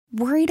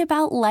Worried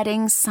about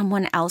letting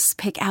someone else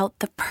pick out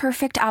the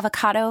perfect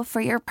avocado for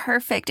your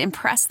perfect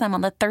impress them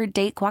on the third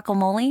date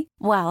guacamole?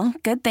 Well,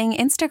 good thing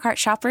Instacart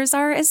shoppers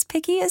are as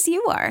picky as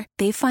you are.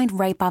 They find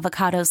ripe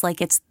avocados like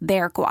it's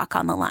their guac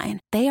on the line.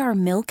 They are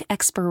milk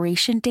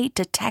expiration date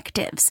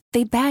detectives.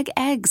 They bag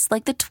eggs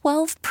like the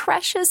 12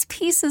 precious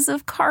pieces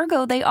of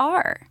cargo they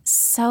are.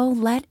 So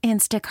let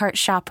Instacart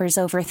shoppers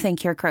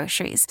overthink your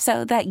groceries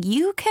so that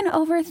you can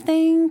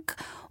overthink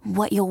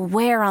what you'll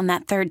wear on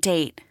that third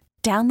date.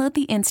 Download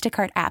the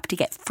Instacart app to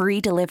get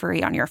free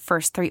delivery on your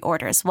first 3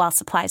 orders while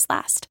supplies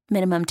last.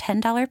 Minimum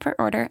 $10 per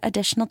order.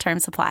 Additional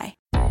terms apply.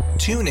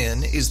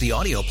 TuneIn is the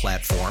audio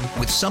platform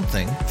with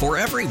something for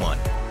everyone.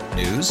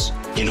 News.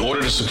 In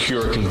order to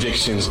secure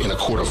convictions in a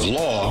court of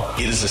law,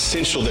 it is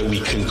essential that we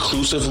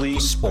conclusively.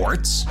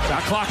 Sports.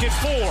 Shot clock at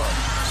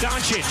 4.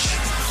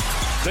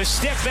 Doncic. The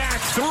step back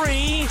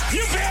 3.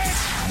 You bet.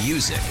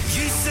 Music.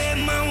 You set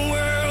my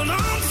world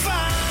on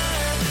fire.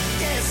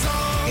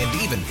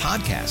 And even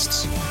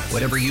podcasts.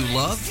 Whatever you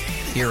love,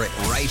 hear it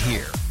right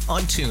here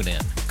on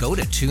TuneIn. Go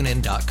to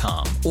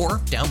TuneIn.com or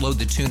download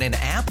the TuneIn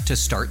app to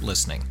start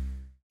listening.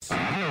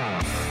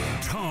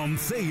 Tom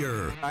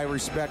Thayer. I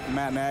respect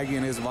Matt Nagy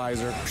and his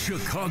visor.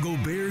 Chicago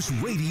Bears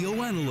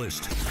radio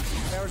analyst.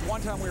 There was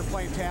one time we were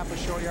playing Tampa,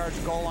 short yards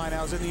goal line.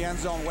 I was in the end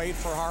zone waiting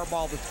for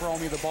Harbaugh to throw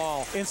me the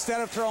ball.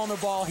 Instead of throwing the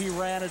ball, he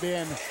ran it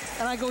in.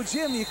 And I go,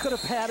 Jim, you could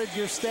have padded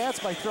your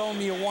stats by throwing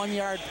me a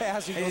 1-yard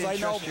pass. He goes, I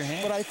know,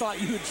 but I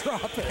thought you would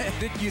drop it.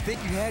 Did you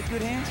think you had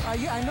good hands?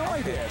 Yeah, I know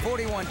I did.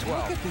 41-12.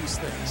 Look at these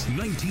things.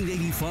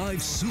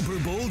 1985 Super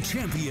Bowl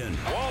champion.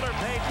 Walter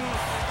Payton,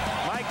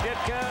 Mike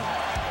Ditka,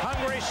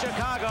 hungry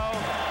Chicago,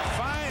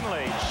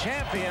 finally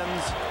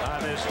champions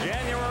on this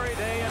January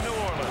day in New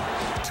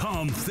Orleans.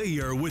 Tom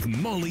Thayer with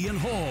Mully and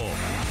Hall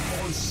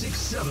on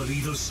 670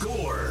 The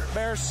Score.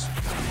 Bears.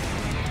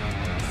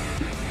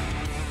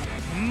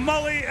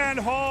 Mully and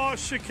Hall,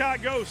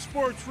 Chicago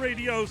Sports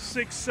Radio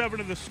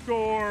 670 The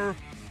Score.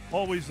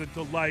 Always a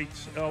delight,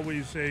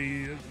 always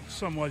a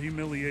somewhat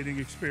humiliating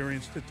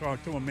experience to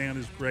talk to a man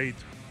as great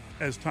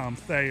as Tom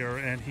Thayer.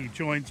 And he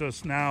joins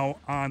us now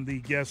on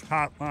the guest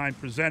hotline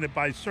presented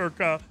by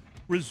Circa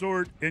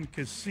Resort and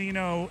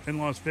Casino in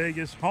Las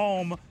Vegas,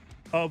 home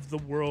of the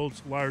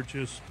world's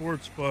largest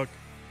sports book.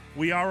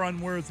 We are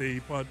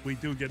unworthy, but we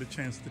do get a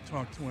chance to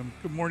talk to him.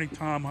 Good morning,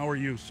 Tom. How are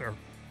you, sir?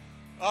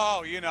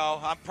 Oh,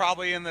 I'm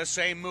probably in the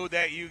same mood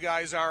that you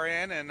guys are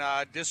in, and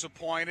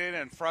disappointed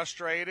and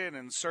frustrated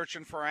and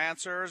searching for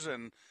answers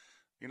and,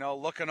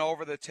 looking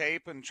over the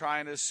tape and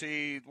trying to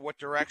see what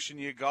direction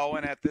you go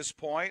in at this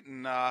point.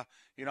 And, I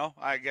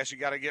guess you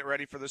got to get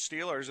ready for the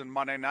Steelers on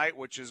Monday night,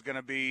 which is going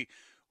to be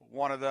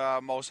one of the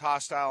most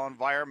hostile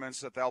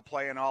environments that they'll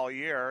play in all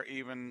year,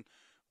 even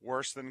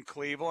worse than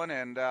Cleveland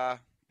and,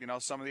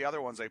 some of the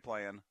other ones they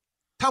play in.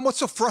 Tom, what's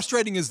so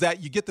frustrating is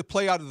that you get the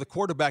play out of the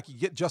quarterback, you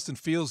get Justin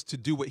Fields to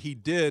do what he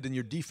did, and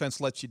your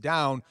defense lets you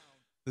down.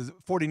 The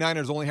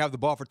 49ers only have the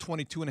ball for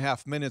 22 and a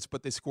half minutes,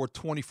 but they scored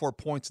 24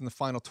 points in the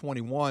final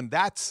 21.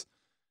 That's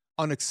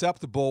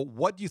unacceptable.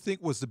 What do you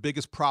think was the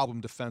biggest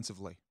problem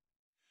defensively?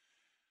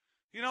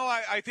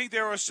 I think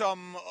there was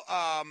some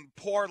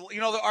poor,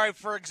 all right,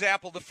 for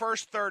example, the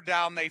first third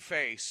down they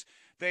face,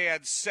 they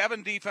had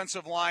 7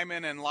 defensive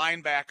linemen and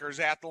linebackers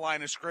at the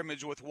line of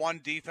scrimmage with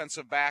 1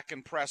 defensive back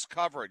in press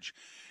coverage.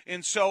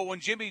 And so when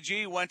Jimmy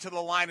G went to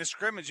the line of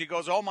scrimmage, he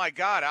goes, oh, my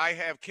God, I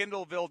have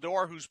Kindle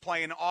Vildor who's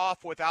playing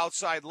off with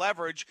outside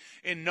leverage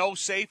and no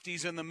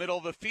safeties in the middle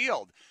of the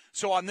field.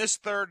 So on this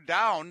third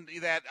down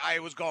that I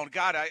was going,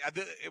 God,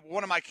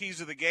 one of my keys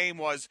to the game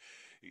was,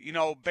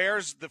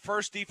 Bears, the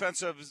first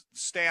defensive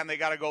stand, they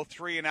got to go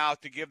 3 and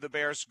out to give the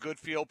Bears good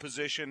field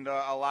position to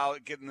allow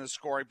it getting the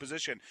scoring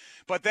position.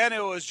 But then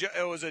it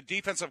was a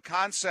defensive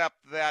concept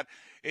that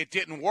it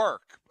didn't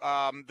work.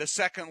 The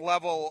second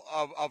level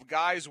of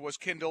guys was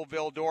Kindle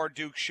Vildor,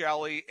 Duke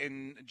Shelley,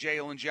 and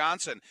Jalen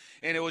Johnson.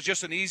 And it was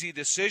just an easy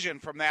decision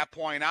from that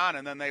point on.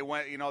 And then they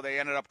went, they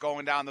ended up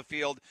going down the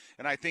field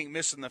and I think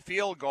missing the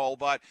field goal.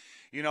 But,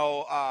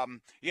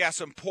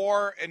 some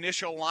poor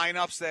initial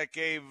lineups that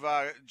gave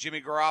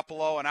Jimmy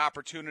Garoppolo an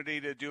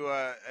opportunity to do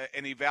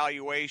an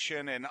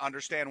evaluation and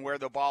understand where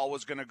the ball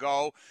was going to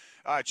go.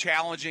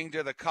 Challenging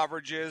to the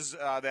coverages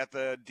that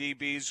the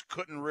DBs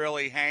couldn't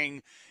really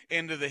hang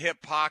into the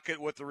hip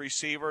pocket with the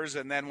receivers,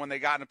 and then when they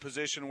got in a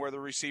position where the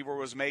receiver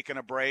was making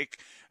a break,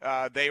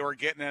 they were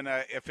getting in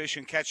an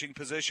efficient catching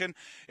position.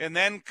 And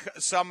then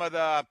some of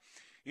the,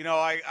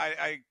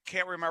 I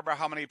can't remember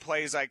how many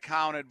plays I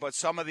counted, but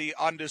some of the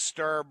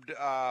undisturbed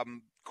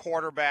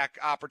quarterback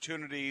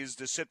opportunities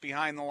to sit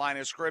behind the line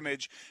of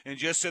scrimmage and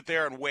just sit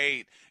there and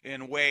wait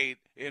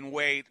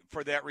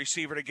for that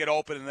receiver to get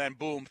open and then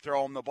boom,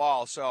 throw him the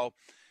ball. So,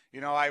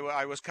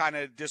 I was kind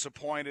of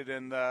disappointed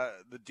in the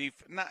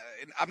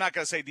I'm not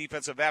going to say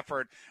defensive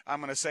effort. I'm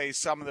going to say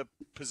some of the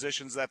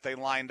positions that they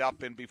lined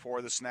up in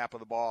before the snap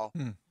of the ball.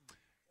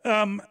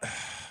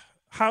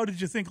 How did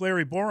you think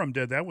Larry Borum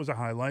did? That was a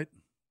highlight.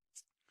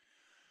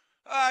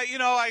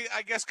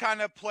 I guess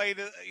kind of played,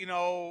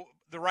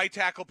 the right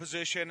tackle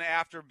position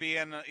after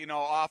being,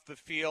 off the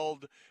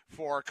field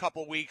for a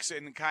couple weeks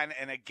in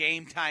a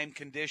game time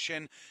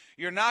condition,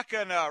 you're not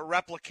going to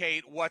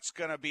replicate what's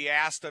going to be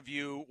asked of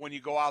you when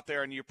you go out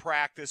there and you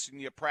practice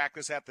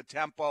at the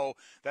tempo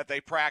that they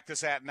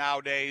practice at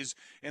nowadays,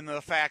 and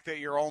the fact that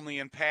you're only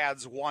in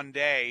pads one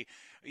day.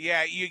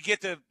 Yeah, you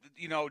get to,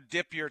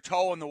 dip your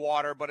toe in the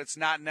water, but it's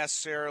not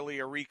necessarily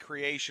a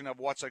recreation of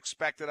what's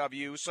expected of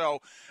you. So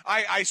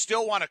I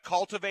still want to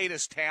cultivate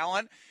his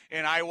talent,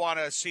 and I want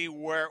to see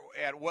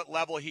at what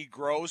level he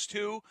grows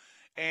to.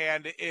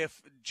 And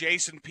if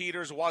Jason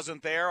Peters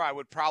wasn't there, I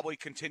would probably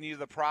continue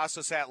the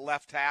process at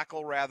left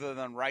tackle rather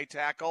than right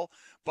tackle.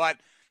 But,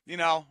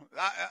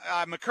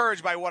 I'm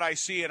encouraged by what I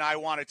see, and I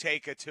want to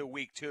take it to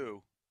week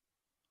 2.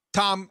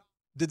 Tom,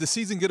 did the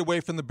season get away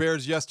from the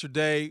Bears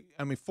yesterday?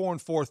 4-4,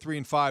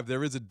 3-5,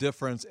 there is a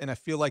difference. And I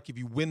feel like if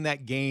you win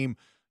that game,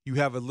 you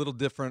have a little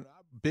different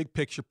big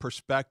picture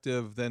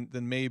perspective than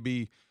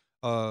maybe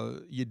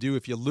you do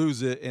if you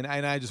lose it. And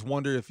I just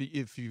wonder if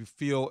you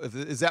feel,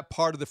 is that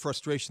part of the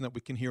frustration that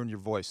we can hear in your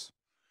voice?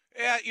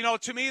 Yeah,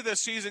 to me, the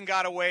season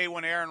got away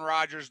when Aaron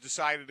Rodgers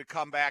decided to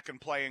come back and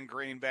play in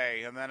Green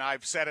Bay. And then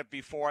I've said it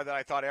before that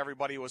I thought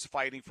everybody was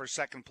fighting for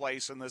second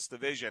place in this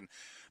division.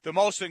 The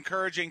most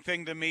encouraging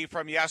thing to me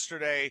from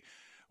yesterday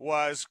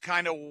was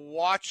kind of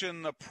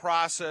watching the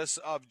process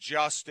of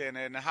Justin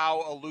and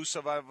how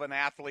elusive of an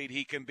athlete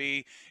he can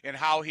be and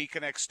how he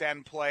can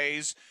extend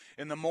plays.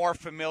 And the more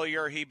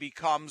familiar he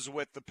becomes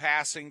with the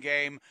passing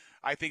game,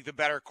 I think the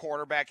better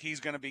quarterback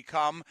he's going to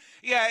become.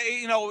 Yeah,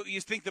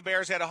 you think the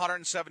Bears had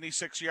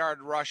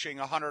 176-yard rushing.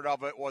 100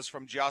 of it was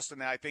from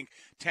Justin, and I think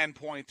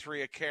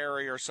 10.3 a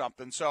carry or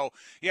something. So,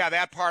 yeah,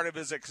 that part of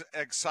it is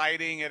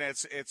exciting, and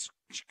it's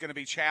going to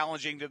be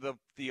challenging to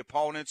the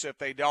opponents if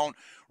they don't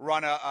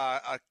run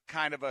a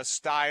kind of a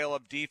style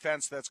of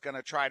defense that's going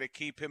to try to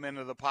keep him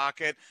into the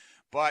pocket.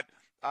 But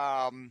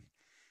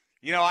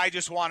I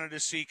just wanted to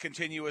see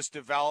continuous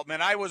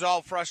development. I was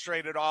all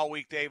frustrated all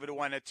week, David,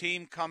 when a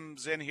team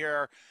comes in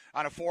here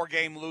on a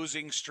 4-game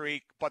losing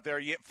streak, but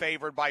they're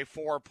favored by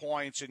 4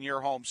 points in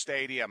your home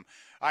stadium.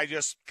 I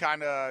just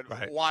kind of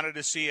wanted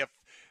to see if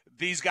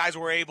these guys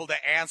were able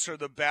to answer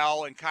the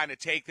bell and kind of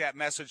take that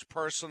message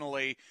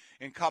personally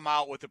and come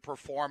out with a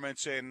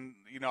performance and,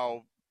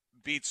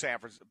 beat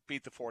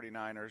the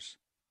 49ers.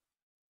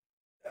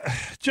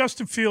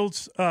 Justin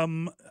Fields,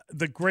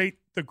 the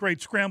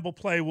great scramble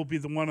play will be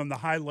the one on the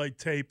highlight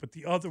tape, but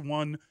the other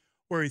one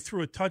where he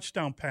threw a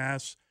touchdown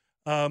pass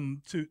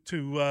to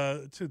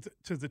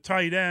the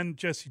tight end,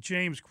 Jesse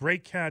James,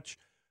 great catch.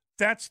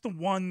 That's the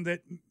one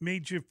that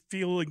made you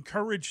feel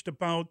encouraged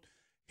about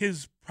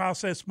his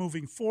process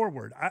moving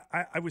forward.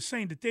 I was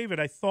saying to David,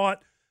 I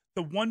thought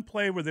the one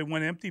play where they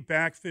went empty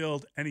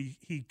backfield and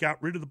he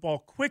got rid of the ball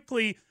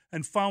quickly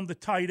and found the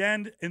tight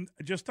end and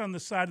just on the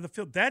side of the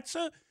field, that's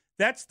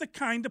the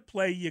kind of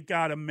play you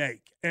got to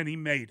make, and he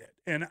made it.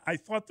 And I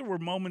thought there were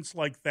moments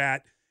like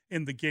that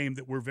in the game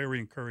that were very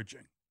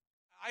encouraging.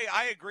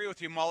 I agree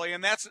with you, Mully,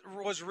 and that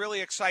was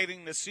really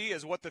exciting to see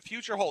is what the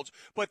future holds.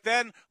 But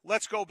then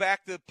let's go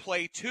back to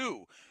play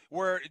 2,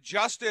 where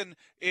Justin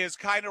is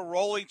kind of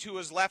rolling to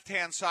his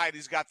left-hand side.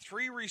 He's got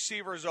 3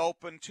 receivers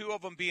open, 2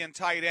 of them being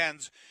tight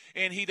ends,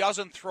 and he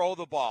doesn't throw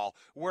the ball,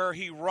 where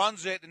he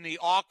runs it and he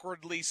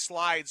awkwardly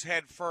slides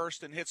head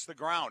first and hits the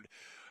ground.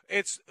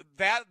 It's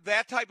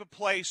that type of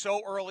play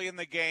so early in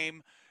the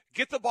game.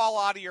 Get the ball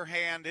out of your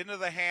hand into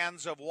the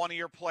hands of one of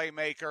your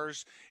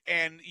playmakers,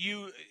 and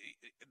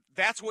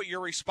that's what your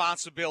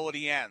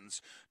responsibility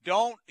ends.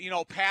 Don't,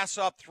 pass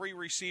up 3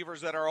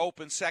 receivers that are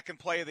open second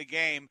play of the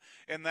game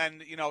and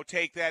then,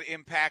 take that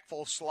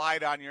impactful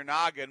slide on your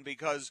noggin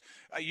because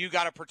you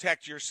got to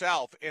protect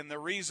yourself. And the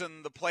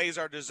reason the plays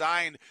are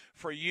designed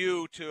for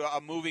you to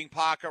a moving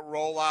pocket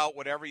rollout,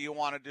 whatever you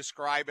want to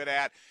describe it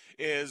at,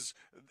 is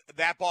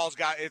that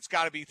it's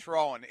got to be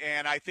thrown.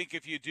 And I think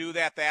if you do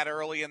that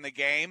early in the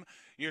game,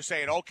 you're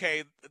saying,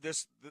 okay,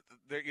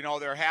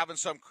 they're having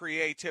some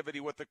creativity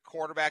with the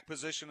quarterback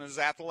position and his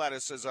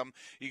athleticism.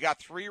 You got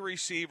 3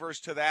 receivers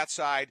to that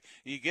side.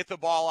 You get the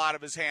ball out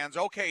of his hands.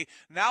 Okay,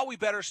 now we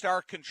better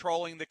start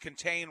controlling the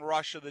contained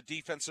rush of the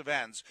defensive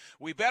ends.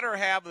 We better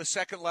have the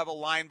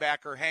second-level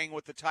linebacker hang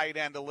with the tight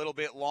end a little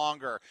bit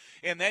longer.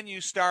 And then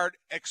you start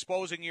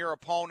exposing your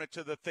opponent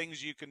to the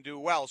things you can do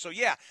well. So,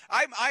 yeah,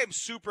 I am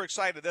super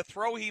excited. The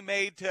throw he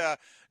made to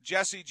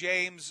Jesse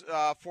James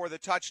for the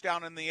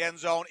touchdown in the end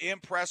zone,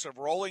 impressive.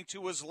 Rolling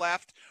to his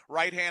left,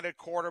 right-handed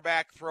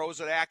quarterback, throws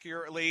it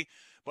accurately.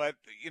 But,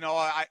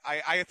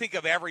 I think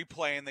of every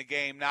play in the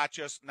game, not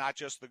just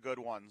the good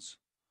ones.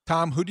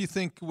 Tom, who do you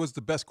think was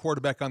the best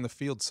quarterback on the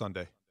field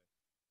Sunday?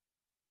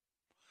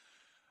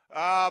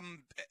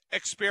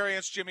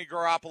 Experienced Jimmy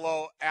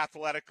Garoppolo,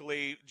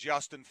 athletically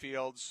Justin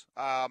Fields.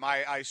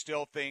 I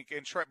still think,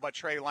 but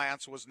Trey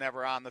Lance was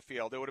never on the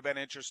field. It would have been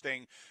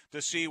interesting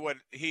to see what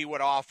he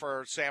would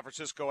offer San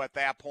Francisco at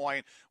that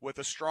point with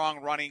a strong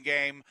running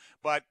game,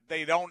 but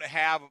they don't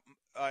have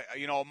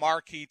a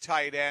marquee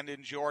tight end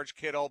in George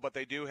Kittle, but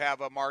they do have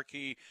a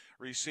marquee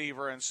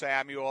receiver in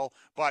Samuel.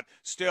 But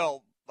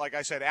still, like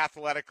I said,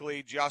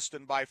 athletically,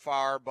 Justin by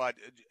far, but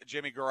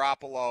Jimmy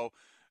Garoppolo,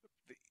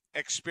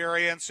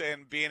 experience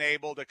and being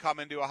able to come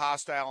into a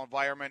hostile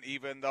environment,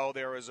 even though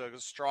there was a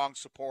strong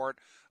support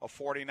of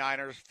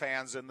 49ers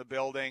fans in the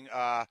building.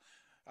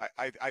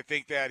 I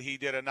think that he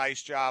did a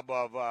nice job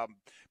of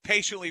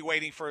patiently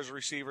waiting for his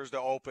receivers to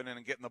open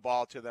and getting the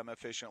ball to them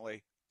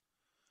efficiently.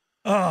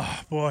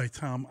 Oh, boy,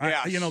 Tom.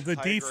 Yes, the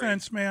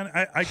defense, agree.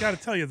 man, I got to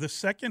tell you, the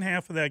second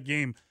half of that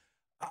game,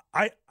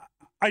 I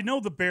know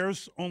the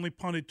Bears only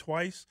punted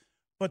twice,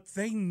 but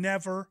they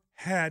never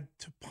had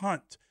to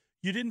punt.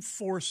 You didn't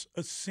force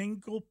a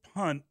single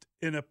punt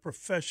in a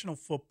professional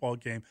football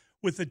game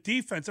with the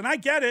defense. And I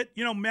get it,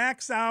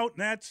 Max out,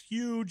 and that's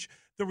huge.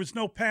 There was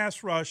no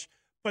pass rush.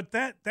 But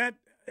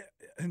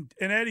and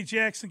Eddie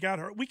Jackson got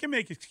hurt. We can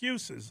make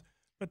excuses,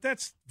 but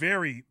that's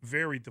very,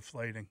 very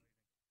deflating.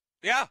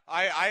 Yeah,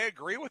 I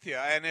agree with you.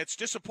 And it's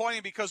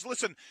disappointing because,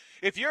 listen,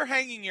 if you're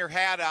hanging your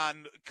hat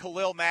on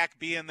Khalil Mack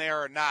being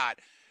there or not,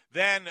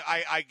 then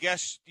I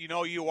guess,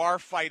 you are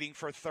fighting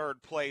for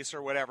third place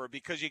or whatever,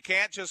 because you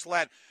can't just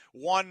let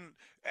one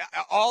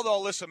 –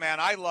 although, listen, man,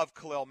 I love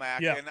Khalil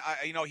Mack. Yeah.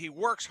 And, he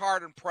works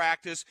hard in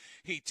practice.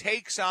 He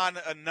takes on,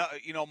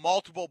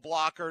 multiple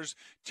blockers.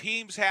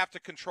 Teams have to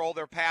control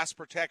their pass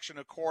protection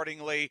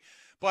accordingly.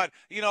 But,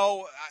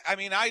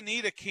 I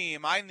need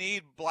Akeem. I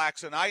need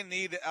Blackson. I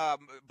need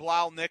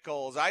Blau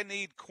Nichols. I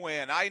need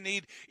Quinn. I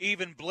need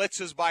even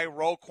blitzes by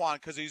Roquan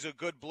because he's a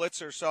good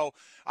blitzer. So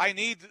I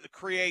need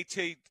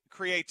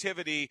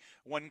creativity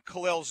when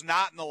Khalil's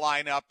not in the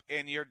lineup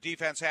and your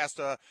defense has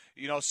to,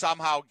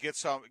 somehow get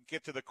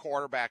to the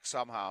quarterback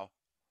somehow.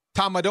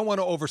 Tom, I don't want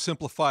to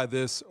oversimplify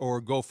this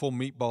or go full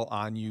meatball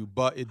on you,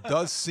 but it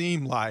does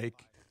seem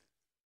like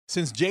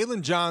since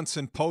Jalen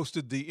Johnson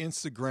posted the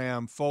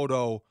Instagram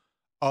photo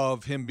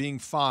of him being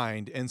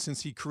fined, and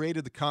since he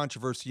created the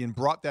controversy and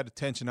brought that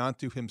attention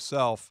onto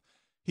himself,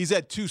 he's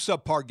had 2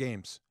 subpar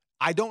games.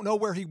 I don't know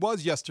where he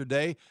was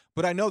yesterday,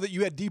 but I know that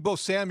you had Deebo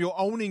Samuel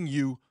owning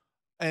you,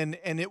 and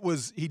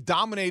he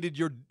dominated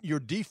your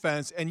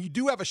defense, and you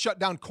do have a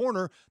shutdown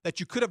corner that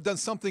you could have done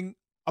something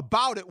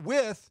about it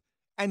with,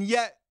 and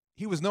yet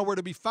he was nowhere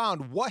to be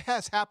found. What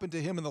has happened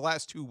to him in the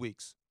last 2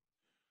 weeks?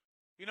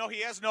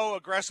 He has no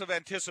aggressive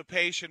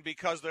anticipation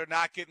because they're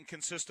not getting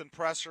consistent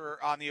pressure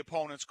on the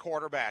opponent's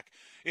quarterback.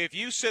 If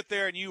you sit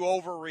there and you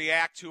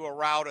overreact to a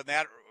route and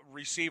that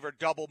receiver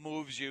double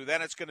moves you,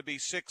 then it's going to be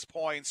 6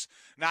 points,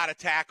 not a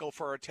tackle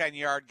for a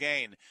 10-yard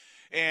gain.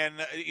 And,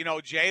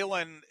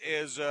 Jalen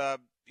is, a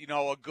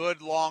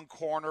good long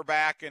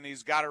cornerback, and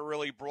he's got a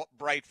really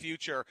bright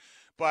future.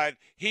 But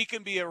he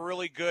can be a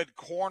really good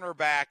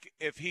cornerback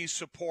if he's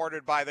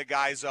supported by the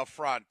guys up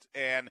front.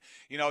 And,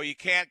 you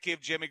can't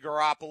give Jimmy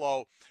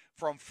Garoppolo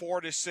from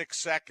 4 to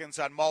 6 seconds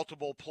on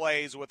multiple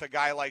plays with a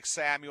guy like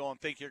Samuel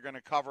and think you're going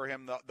to cover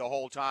him the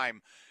whole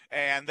time.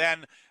 And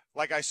then,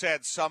 like I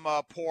said, some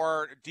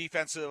poor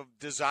defensive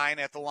design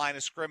at the line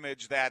of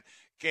scrimmage that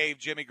gave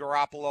Jimmy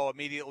Garoppolo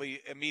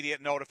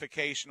immediate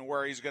notification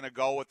where he's going to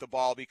go with the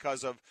ball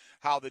because of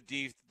how the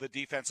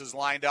defense is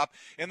lined up.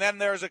 And then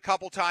there's a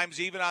couple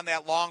times, even on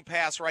that long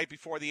pass right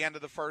before the end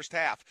of the first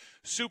half,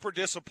 super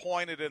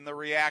disappointed in the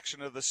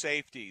reaction of the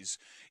safeties.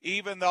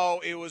 Even though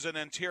it was an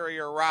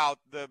interior route,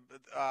 the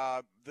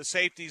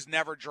safeties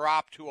never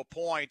dropped to a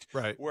point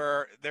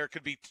where there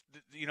could be,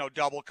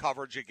 double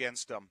coverage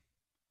against them.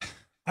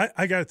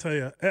 I got to tell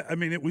you,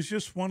 it was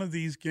just one of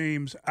these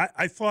games.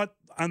 I thought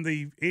on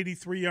the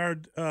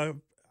 83-yard, I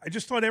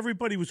just thought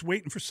everybody was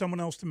waiting for someone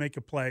else to make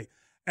a play.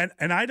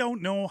 And I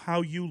don't know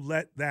how you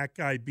let that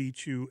guy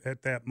beat you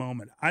at that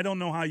moment. I don't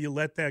know how you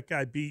let that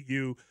guy beat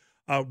you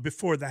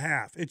before the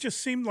half. It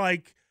just seemed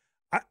like,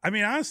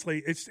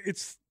 honestly,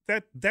 it's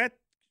that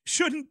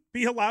shouldn't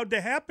be allowed to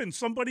happen.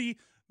 Somebody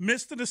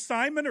missed an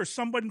assignment or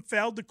someone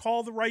failed to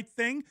call the right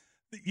thing.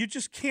 You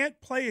just can't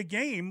play a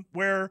game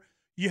where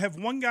you have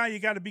one guy you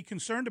got to be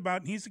concerned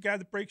about, and he's the guy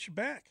that breaks your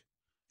back.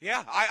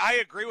 Yeah, I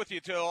agree with you.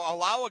 To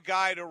allow a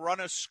guy to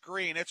run a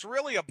screen, it's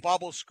really a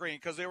bubble screen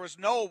because there was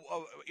no,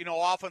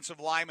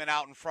 offensive lineman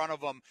out in front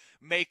of him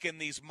making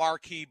these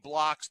marquee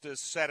blocks to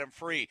set him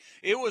free.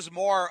 It was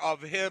more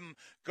of him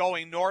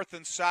going north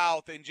and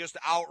south and just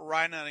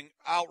outrunning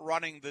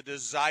the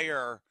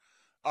desire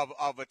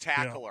of a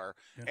tackler.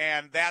 Yeah.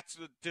 And that's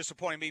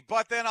disappointing me.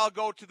 But then I'll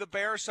go to the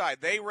Bears side.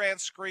 They ran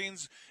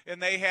screens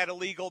and they had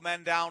illegal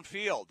men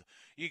downfield.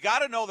 You got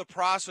to know the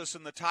process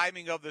and the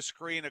timing of the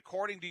screen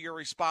according to your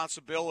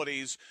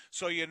responsibilities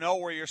so you know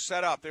where you're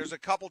set up. There's a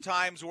couple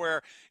times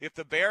where if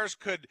the Bears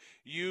could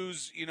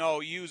use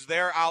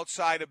their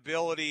outside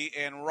ability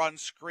and run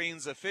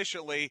screens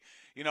efficiently,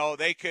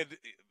 they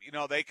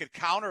could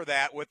counter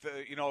that with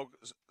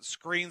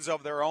screens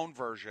of their own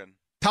version.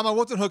 Tom, I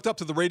wasn't hooked up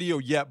to the radio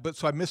yet,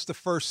 so I missed the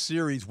first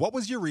series. What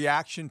was your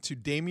reaction to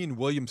Damian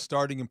Williams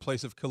starting in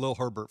place of Khalil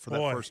Herbert for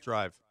that first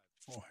drive?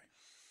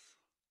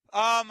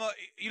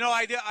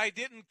 I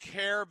didn't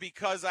care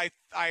because a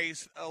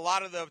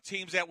lot of the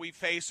teams that we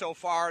face so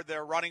far,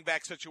 their running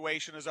back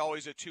situation is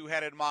always a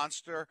two-headed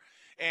monster.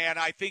 And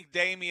I think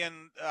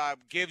Damian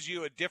gives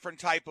you a different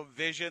type of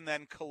vision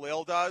than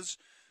Khalil does.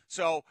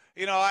 So,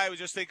 I was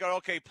just thinking,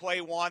 okay, play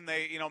one.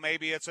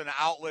 Maybe it's an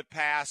outlet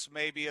pass.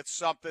 Maybe it's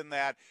something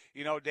that,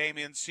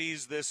 Damian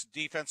sees this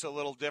defense a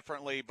little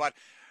differently. But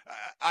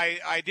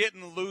I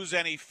didn't lose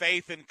any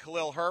faith in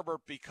Khalil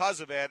Herbert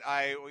because of it.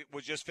 I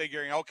was just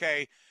figuring,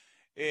 okay,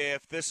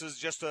 if this is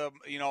just a,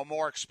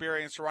 more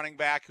experienced running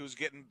back who's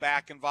getting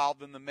back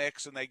involved in the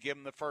mix and they give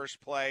him the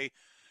first play,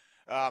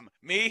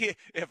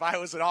 if I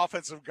was an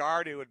offensive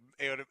guard, it would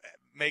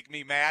make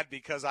me mad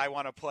because I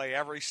want to play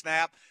every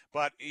snap.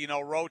 But,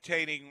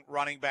 rotating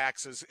running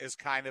backs is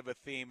kind of a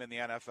theme in the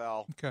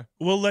NFL. Okay.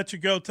 We'll let you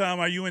go, Tom.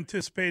 Are you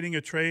anticipating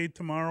a trade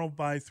tomorrow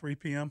by 3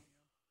 p.m.?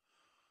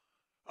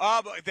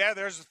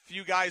 There's a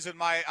few guys in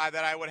that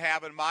I would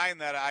have in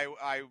mind that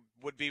I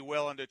would be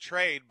willing to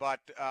trade. But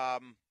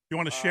you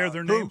want to share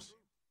their names?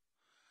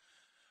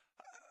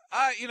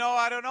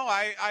 I don't know.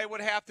 I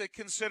would have to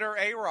consider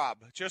A-Rob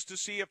just to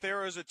see if there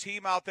was a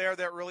team out there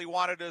that really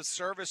wanted his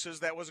services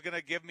that was going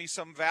to give me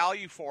some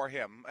value for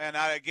him. And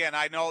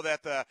I know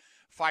that the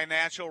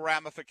financial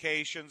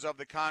ramifications of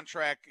the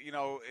contract,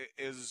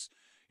 is,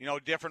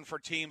 different for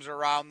teams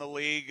around the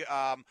league.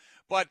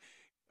 But,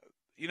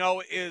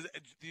 is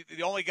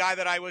the only guy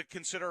that I would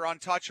consider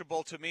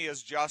untouchable to me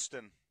is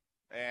Justin.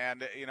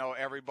 And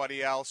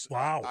everybody else.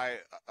 Wow.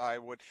 I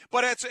would,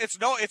 but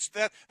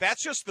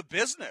that's just the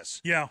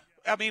business. Yeah.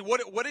 I mean,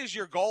 what is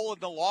your goal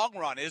in the long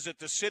run? Is it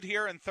to sit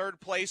here in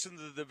third place in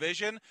the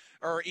division,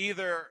 or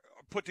either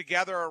put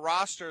together a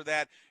roster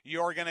that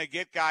you're going to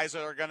get guys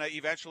that are going to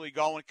eventually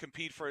go and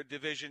compete for a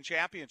division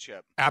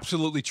championship?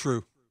 Absolutely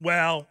true.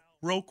 Well,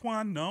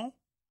 Roquan, no.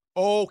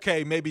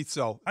 Okay, maybe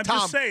so. I'm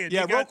Tom, just saying.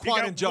 Yeah, you got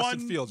Roquan and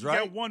Justin Fields, right?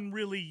 You got one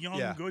really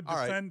young, good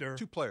defender. Right.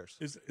 2 players.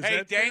 Is hey,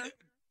 that fair?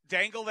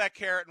 Dangle that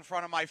carrot in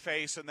front of my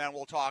face, and then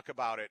we'll talk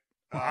about it.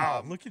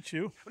 Wow, look at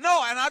you.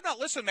 No, and I'm not.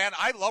 Listen, man,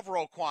 I love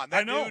Roquan.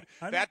 I know.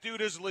 That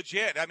dude is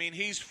legit. I mean,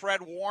 he's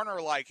Fred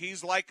Warner-like.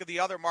 He's like the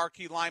other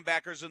marquee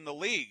linebackers in the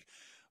league.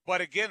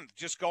 But again,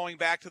 just going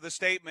back to the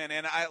statement,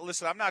 and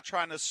I'm not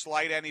trying to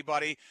slight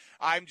anybody.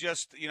 I'm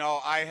just,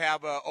 I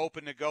have an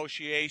open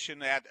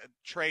negotiation at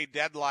trade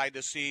deadline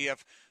to see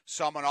if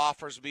someone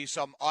offers me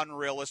some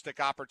unrealistic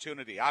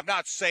opportunity. I'm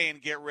not saying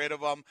get rid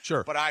of them,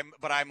 sure, but I'm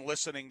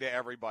listening to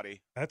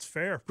everybody. That's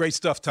fair. Great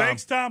stuff, Tom.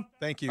 Thanks, Tom.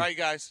 Thank you. All right,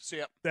 guys. See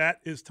ya. That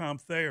is Tom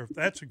Thayer.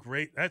 That's a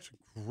great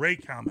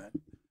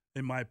comment,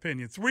 in my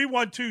opinion.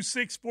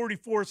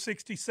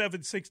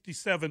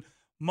 312-644-6767.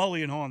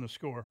 Mully and Haw on the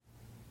score.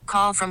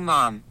 Call from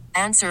mom.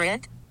 Answer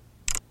it.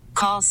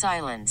 Call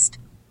silenced.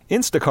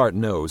 Instacart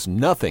knows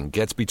nothing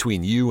gets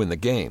between you and the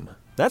game.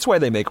 That's why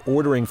they make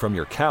ordering from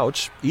your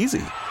couch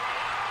easy.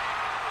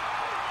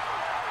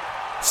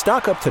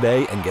 Stock up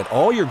today and get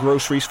all your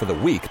groceries for the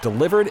week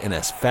delivered in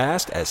as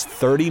fast as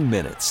 30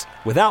 minutes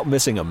without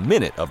missing a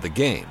minute of the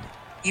game.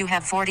 You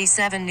have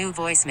 47 new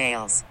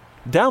voicemails.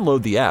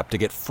 Download the app to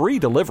get free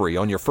delivery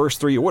on your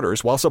first 3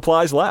 orders while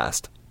supplies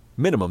last.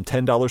 Minimum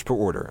 $10 per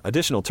order.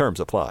 Additional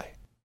terms apply.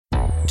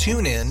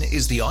 TuneIn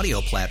is the audio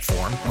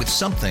platform with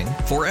something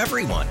for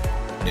everyone.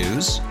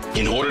 News.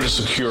 In order to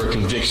secure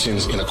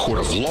convictions in a court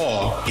of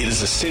law, it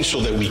is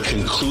essential that we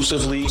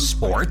conclusively.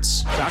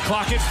 Sports. Got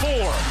clock at 4.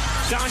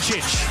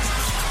 Doncic.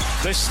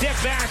 The step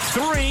back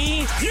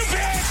 3. You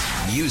bet.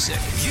 Music.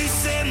 You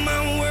set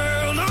my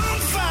world on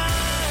fire.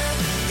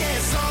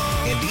 Yes,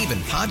 and even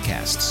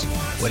podcasts.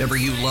 Whatever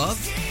you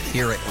love,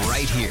 hear it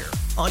right here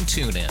on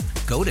TuneIn.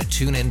 Go to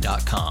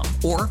TuneIn.com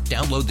or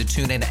download the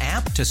TuneIn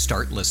app to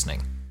start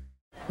listening.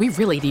 We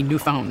really need new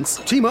phones.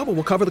 T-Mobile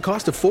will cover the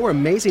cost of 4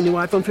 amazing new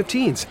iPhone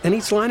 15s, and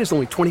each line is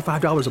only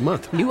 $25 a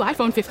month. New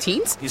iPhone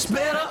 15s? It's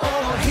better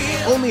over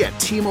here. Only at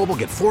T-Mobile,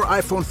 get 4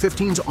 iPhone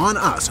 15s on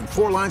us and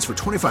 4 lines for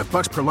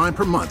 $25 per line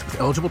per month with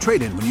eligible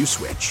trade-in when you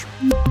switch.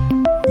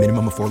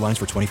 Minimum of 4 lines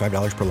for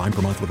 $25 per line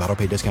per month with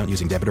autopay discount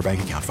using debit or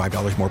bank account.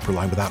 $5 more per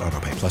line without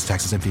autopay, plus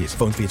taxes and fees.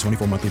 Phone fee at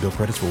 24 monthly bill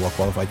credits for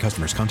well-qualified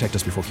customers. Contact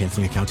us before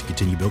canceling account to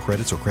continue bill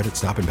credits or credit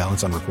stop and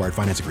balance on required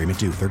finance agreement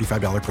due.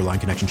 $35 per line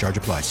connection charge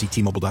applies. See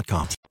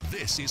T-Mobile.com.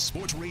 This is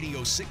Sports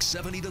Radio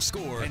 670 The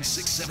Score and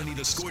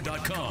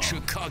 670thescore.com.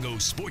 Chicago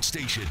Sports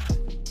Station.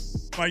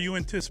 Are you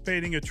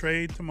anticipating a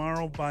trade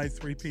tomorrow by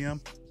 3 p.m.?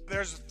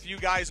 There's a few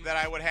guys that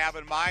I would have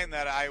in mind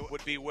that I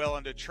would be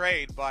willing to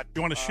trade, but...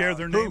 You want to share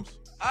their names?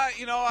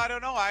 I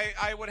don't know.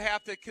 I would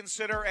have to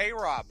consider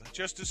A-Rob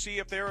just to see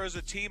if there was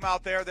a team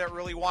out there that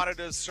really wanted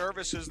his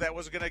services that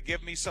was going to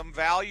give me some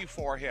value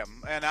for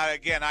him. And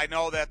I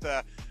know that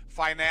the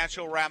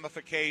financial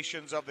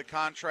ramifications of the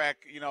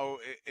contract,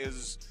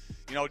 is...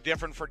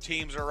 different for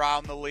teams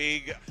around the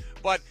league.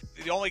 But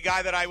the only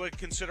guy that I would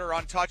consider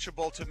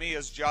untouchable to me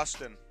is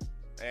Justin.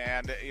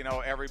 And,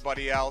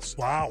 everybody else.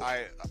 Wow.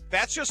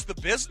 That's just the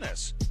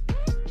business.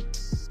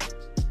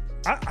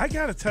 I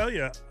got to tell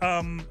you,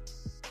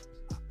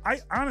 I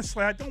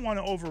honestly don't want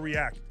to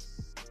overreact.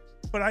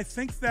 But I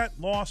think that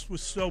loss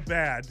was so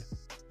bad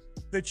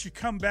that you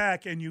come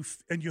back and you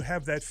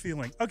have that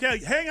feeling. Okay,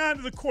 hang on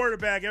to the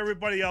quarterback.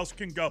 Everybody else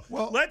can go.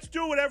 Well, let's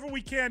do whatever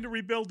we can to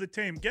rebuild the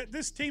team.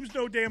 This team's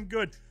no damn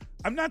good.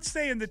 I'm not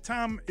saying that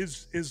Tom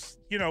is as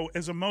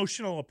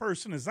emotional a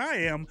person as I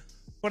am,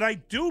 But I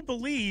do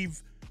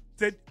believe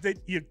that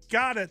you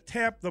got to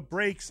tap the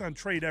brakes on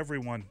trade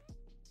everyone.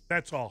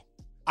 That's all.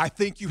 I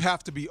think you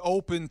have to be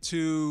open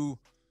to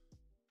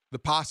the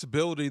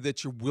possibility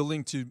that you're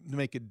willing to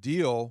make a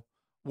deal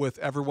with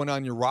everyone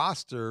on your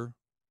roster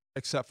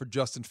except for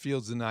Justin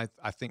Fields and I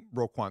think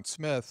Roquan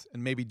Smith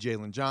and maybe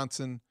Jalen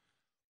Johnson.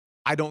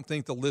 I don't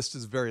think the list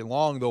is very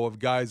long, though, of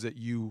guys that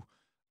you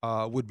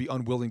would be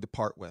unwilling to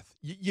part with.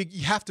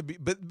 You have to be,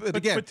 but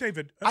again, but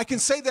David, I can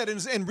say that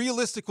and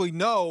realistically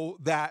know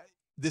that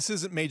this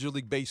isn't Major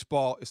League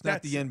Baseball. It's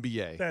not the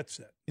NBA. That's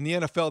it. In the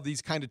NFL,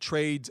 these kind of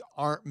trades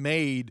aren't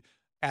made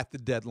at the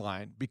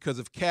deadline because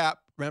of cap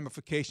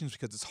ramifications,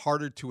 because it's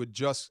harder to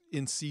adjust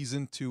in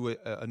season to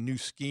a new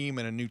scheme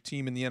and a new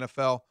team in the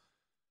NFL.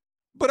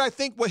 But I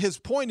think what his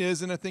point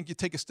is, and I think you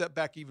take a step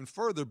back even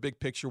further, big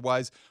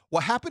picture-wise,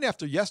 what happened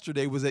after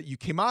yesterday was that you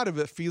came out of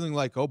it feeling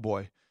like, oh,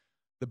 boy,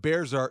 the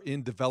Bears are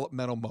in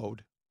developmental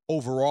mode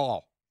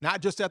overall, not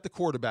just at the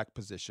quarterback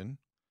position,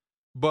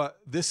 but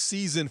this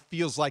season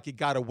feels like it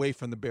got away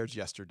from the Bears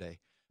yesterday.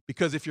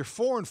 Because if you're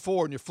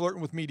 4-4 and you're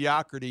flirting with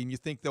mediocrity and you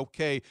think,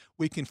 okay,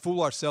 we can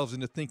fool ourselves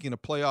into thinking a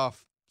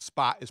playoff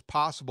spot is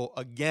possible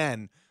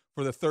again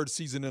for the third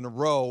season in a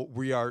row,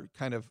 we are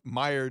kind of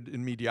mired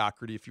in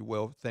mediocrity, if you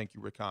will. Thank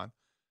you, Rickon.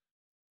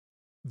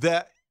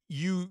 That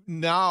you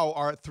now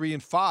are at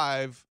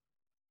 3-5,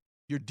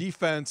 your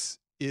defense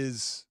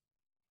is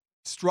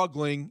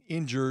struggling,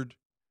 injured,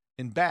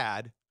 and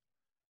bad.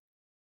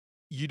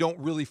 You don't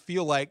really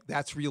feel like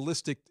that's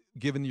realistic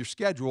given your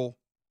schedule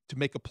to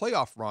make a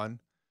playoff run.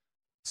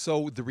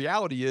 So the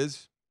reality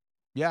is,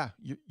 yeah,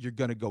 you're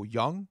going to go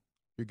young.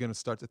 You're going to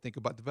start to think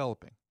about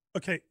developing.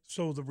 Okay,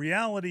 so the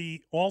reality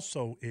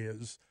also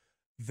is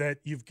that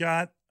you've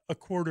got a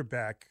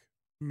quarterback,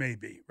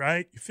 maybe,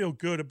 right? You feel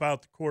good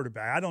about the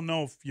quarterback. I don't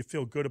know if you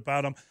feel good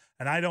about him,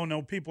 and I don't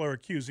know. People are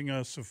accusing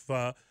us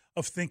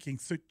of thinking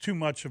too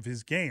much of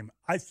his game.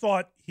 I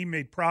thought he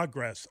made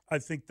progress. I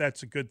think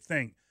that's a good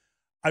thing.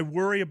 I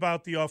worry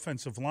about the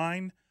offensive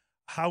line.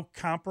 How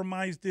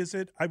compromised is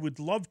it? I would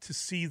love to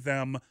see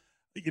them,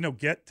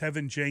 get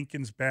Tevin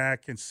Jenkins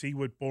back and see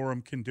what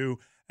Borum can do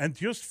and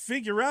just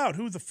figure out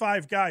who the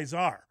five guys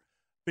are.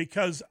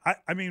 Because,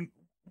 I mean,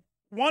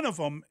 one of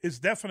them is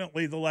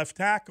definitely the left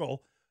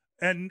tackle,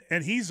 and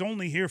he's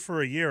only here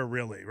for a year,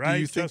 really, right?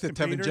 Do you think Justin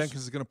that Tevin Peters?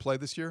 Jenkins is going to play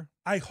this year?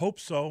 I hope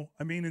so.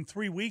 I mean, in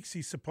 3 weeks,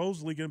 he's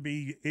supposedly going to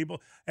be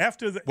able –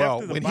 after the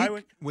bye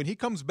week. When he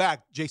comes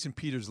back, Jason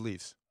Peters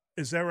leaves.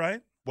 Is that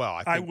right?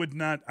 Well, I would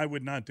not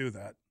do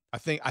that. I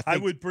think I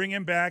would bring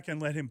him back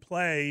and let him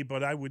play,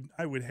 but I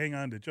would hang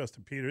on to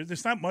Justin Peters.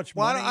 There's not much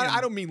money. Well,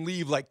 I don't mean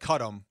leave like cut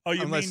him. Oh,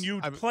 you mean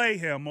you'd play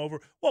him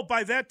over? Well,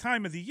 by that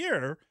time of the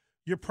year,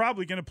 you're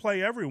probably going to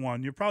play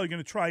everyone. You're probably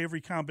going to try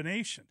every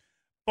combination.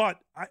 But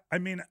I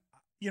mean,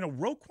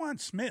 Roquan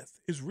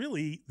Smith is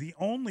really the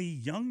only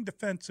young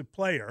defensive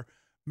player.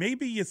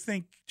 Maybe you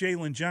think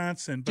Jalen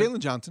Johnson,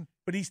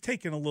 but he's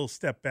taken a little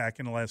step back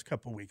in the last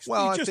couple of weeks.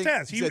 Well, he just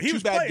has. He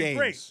was playing games.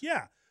 Great.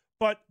 Yeah.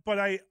 But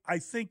I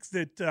think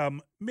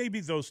that maybe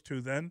those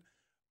two then.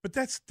 But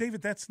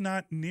David, that's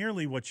not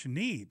nearly what you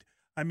need.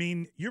 I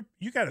mean,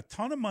 you got a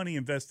ton of money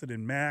invested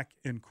in Mack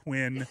and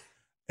Quinn,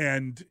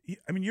 and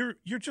I mean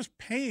you're just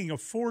paying a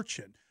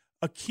fortune.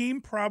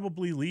 Akeem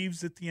probably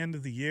leaves at the end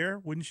of the year,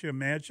 wouldn't you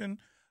imagine?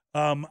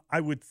 I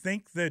would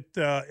think that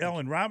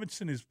Allen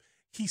Robinson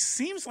he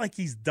seems like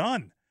he's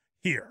done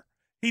here.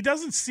 He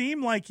doesn't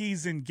seem like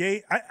he's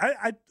engaged.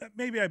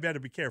 Maybe I better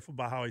be careful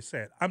about how I say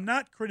it. I'm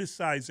not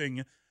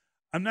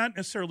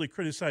necessarily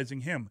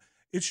criticizing him.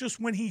 It's just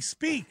when he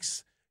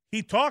speaks,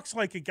 he talks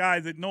like a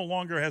guy that no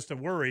longer has to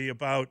worry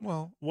about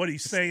what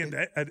he's saying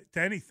to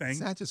anything.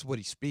 It's not just what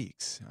he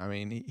speaks. I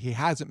mean, he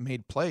hasn't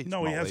made plays.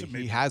 No, Molly.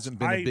 he hasn't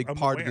been a big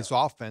part of this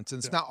offense,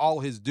 and it's not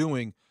all his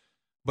doing.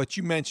 But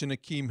you mentioned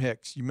Akeem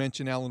Hicks. You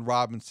mentioned Allen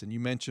Robinson.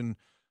 You mentioned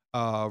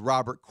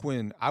Robert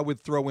Quinn. I would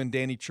throw in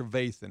Danny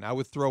Trevathan. I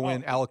would throw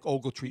in Alec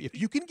Ogletree. If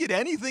you can get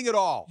anything at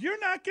all. You're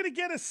not going to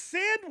get a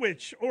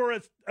sandwich or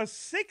a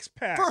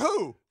six-pack. For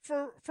who?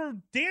 For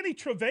Danny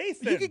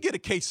Trevathan. You could get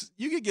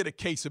a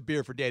case of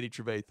beer for Danny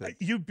Trevathan.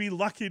 You'd be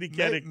lucky to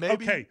get it.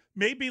 Maybe. Okay,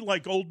 maybe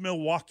like Old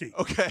Milwaukee.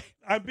 Okay.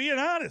 I'm being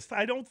honest.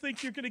 I don't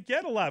think you're going to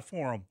get a lot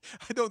for him.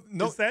 I don't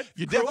know.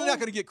 You're definitely not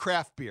going to get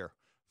craft beer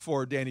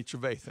for Danny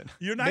Trevathan.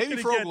 You're not maybe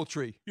for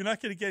Ogletree. You're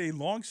not going to get a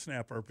long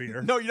snapper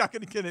beer. No, you're not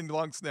going to get any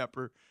long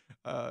snapper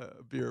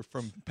beer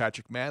from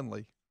Patrick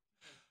Manley.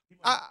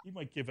 You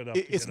might give it up.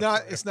 It's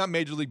not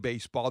Major League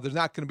Baseball. There's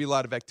not going to be a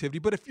lot of activity.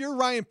 But if you're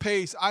Ryan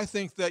Pace, I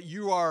think that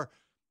you are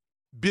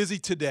busy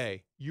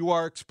today. You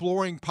are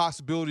exploring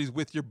possibilities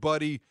with your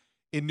buddy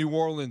in New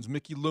Orleans,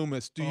 Mickey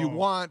Loomis. Do you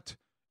want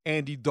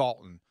Andy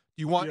Dalton?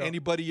 Do you want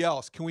anybody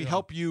else? Can we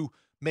help you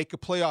make a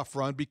playoff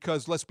run?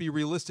 Because let's be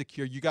realistic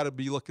here. You got to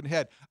be looking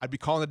ahead. I'd be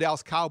calling the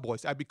Dallas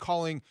Cowboys. I'd be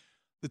calling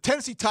the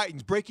Tennessee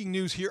Titans. Breaking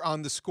news here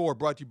on The Score,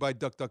 brought to you by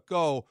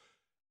DuckDuckGo.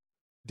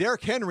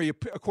 Derrick Henry,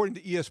 according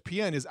to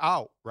ESPN, is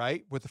out,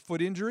 right, with a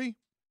foot injury?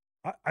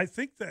 I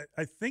think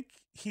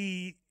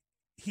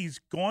he's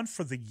gone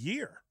for the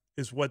year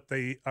is what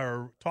they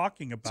are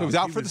talking about. So he's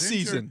out for the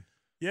season.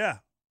 Yeah.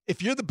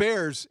 If you're the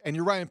Bears and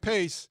you're Ryan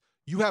Pace,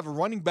 you have a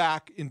running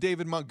back in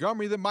David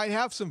Montgomery that might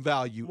have some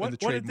value in the trade market.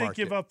 What did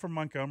they give up for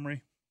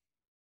Montgomery?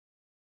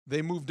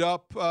 They moved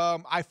up.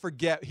 I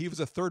forget. He was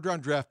a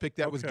third-round draft pick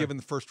that was given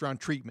the first-round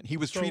treatment. He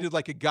was treated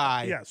like a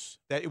guy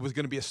that it was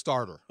going to be a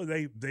starter.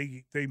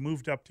 They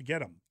moved up to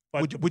get him.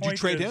 But would you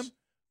trade him?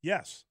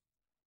 Yes.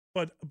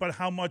 But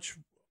how much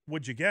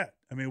would you get?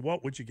 I mean,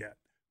 what would you get?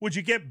 Would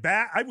you get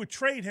back? I would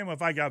trade him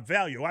if I got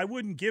value. I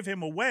wouldn't give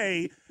him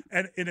away.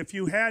 And if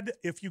you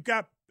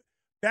got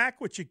back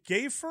what you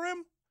gave for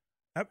him,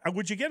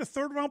 would you get a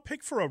third-round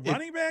pick for a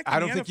running back? I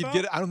don't think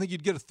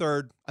you'd get a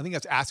third. I think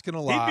that's asking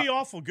a lot. He'd be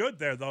awful good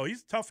there, though.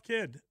 He's a tough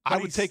kid. I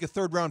would take a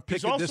third-round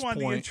pick at this point. He's also on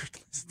the injured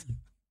list.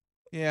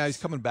 Yeah, he's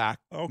coming back.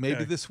 Okay.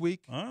 Maybe this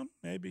week.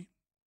 Maybe.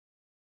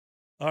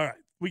 All right.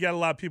 We got a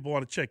lot of people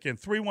want to check in.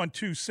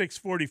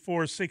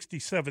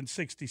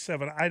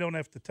 312-644-6767. I don't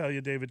have to tell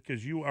you, David,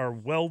 because you are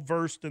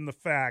well-versed in the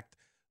fact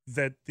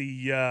that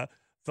the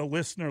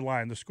listener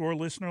line, the score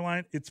listener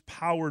line, it's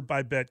powered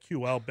by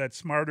BetQL. Bet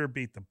smarter,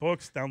 beat the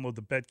books. Download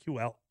the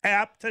BetQL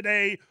app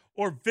today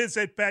or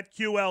visit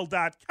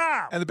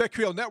BetQL.com. And the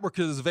BetQL network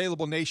is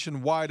available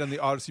nationwide on the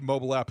Odyssey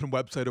mobile app and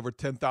website, over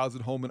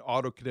 10,000 home and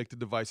auto-connected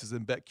devices,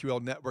 and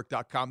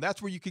BetQLnetwork.com.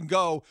 That's where you can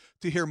go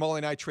to hear Mully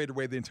and I trade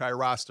away the entire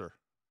roster.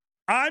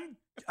 I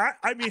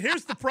mean,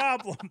 here's the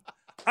problem.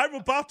 I'm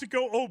about to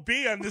go OB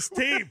on this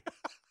team.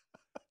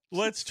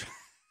 I'm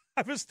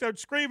going to start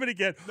screaming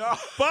again. No.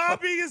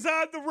 Bobby is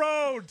on the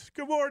road.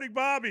 Good morning,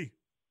 Bobby.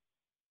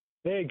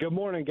 Hey, good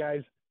morning,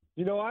 guys.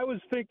 You know, I was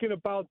thinking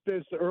about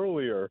this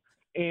earlier,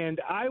 and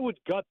I would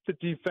gut the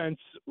defense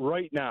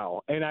right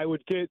now, and I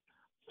would get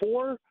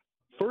 4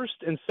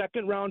 first and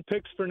second round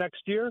picks for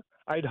next year.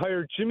 I'd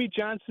hire Jimmy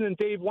Johnson and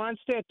Dave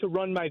Wannstedt to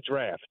run my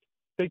draft.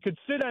 They could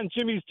sit on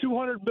Jimmy's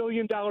 $200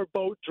 million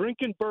boat,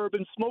 drinking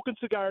bourbon, smoking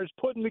cigars,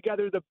 putting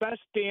together the best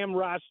damn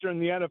roster in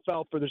the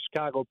NFL for the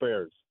Chicago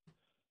Bears.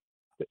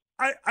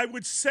 I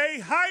would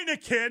say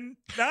Heineken,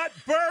 not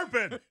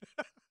bourbon.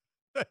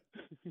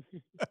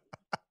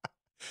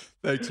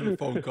 Thanks for the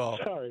phone call.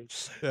 Sorry.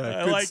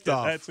 Yeah, I good like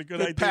stuff. it. That's a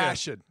good idea.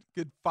 Passion.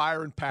 Good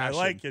fire and passion. I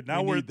like it.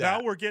 Now we're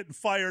getting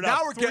fired now up.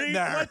 Now we're getting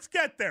there. Let's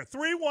get there.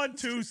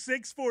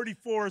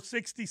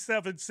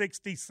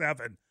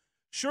 312-644-6767.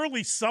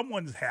 Surely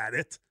someone's had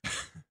it.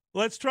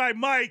 Let's try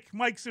Mike.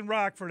 Mike's in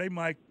Rockford. Hey,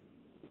 Mike.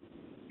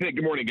 Hey,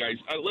 good morning, guys.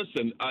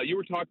 Listen, you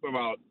were talking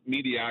about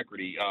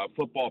mediocrity,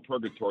 football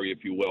purgatory,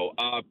 if you will.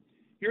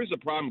 Here's the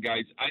problem,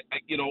 guys.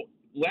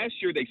 Last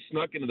year they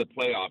snuck into the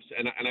playoffs,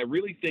 and I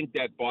really think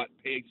that bought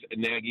Pace and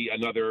Nagy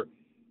another,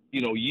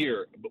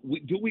 year. But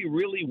do we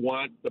really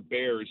want the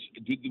Bears?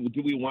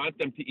 Do we want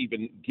them to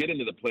even get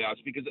into the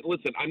playoffs? Because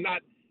listen, I know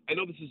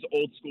this is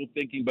old school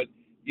thinking, but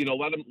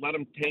let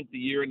them tank the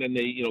year, and then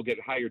they get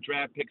higher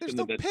draft picks. There's and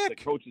no then pick.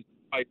 The coaches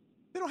fight.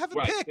 They don't have a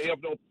pick. They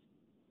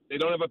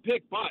don't have a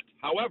pick. But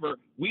however,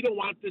 we don't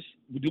want this.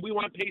 Do we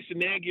want Pace and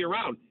Nagy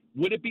around?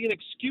 Would it be an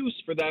excuse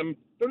for them?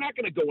 They're not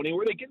going to go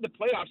anywhere. They get in the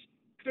playoffs.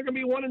 They're going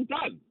to be one and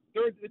done.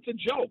 It's a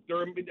joke.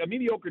 They're a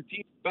mediocre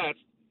team at best,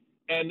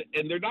 and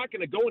they're not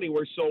going to go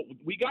anywhere. So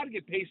we got to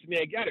get Pace and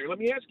Nagy out of here. Let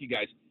me ask you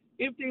guys: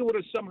 if they were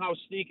to somehow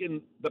sneak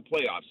in the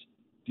playoffs,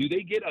 do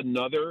they get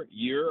another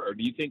year, or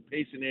do you think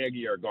Pace and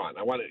Nagy are gone?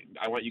 I want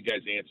you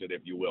guys to answer it,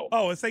 if you will.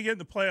 Oh, if they get in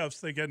the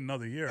playoffs, they get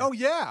another year. Oh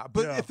yeah,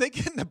 but if they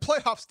get in the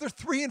playoffs, they're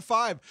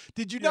 3-5.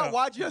 Did you not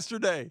watch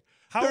yesterday?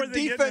 How Their are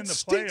they defense getting in the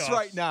stinks playoffs?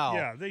 right now.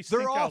 Yeah, they Their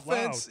stink out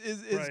offense loud.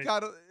 is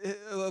got a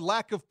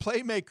lack of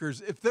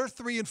playmakers. If they're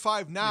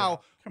 3-5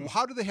 now,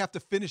 how do they have to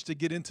finish to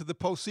get into the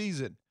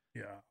postseason?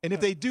 Yeah. And if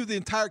they do, the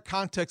entire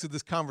context of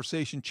this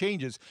conversation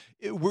changes.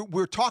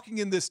 We're talking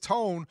in this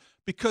tone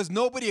because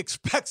nobody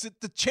expects it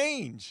to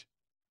change.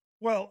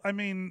 Well, I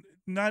mean,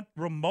 not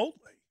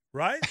remotely,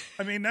 right?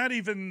 I mean, not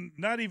even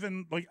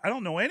like, I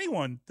don't know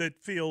anyone that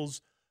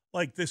feels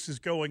like this is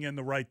going in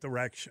the right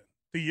direction.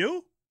 Do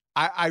you?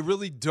 I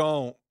really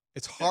don't.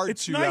 It's hard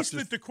It's to. nice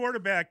that the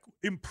quarterback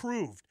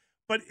improved,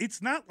 but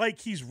it's not like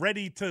he's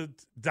ready to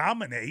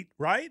dominate,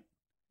 right?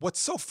 What's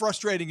so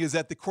frustrating is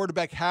that the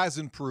quarterback has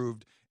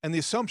improved, and the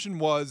assumption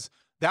was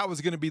that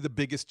was going to be the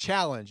biggest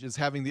challenge, is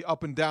having the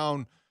up and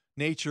down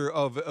nature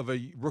of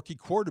a rookie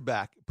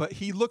quarterback. But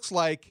he looks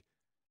like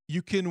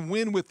you can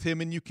win with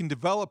him and you can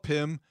develop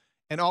him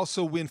and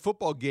also win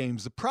football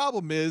games. The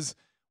problem is,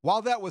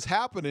 while that was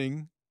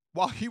happening,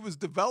 while he was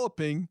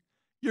developing,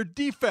 your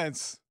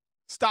defense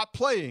stopped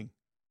playing.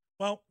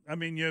 Well, I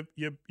mean,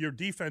 your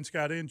defense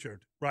got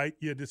injured, right?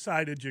 You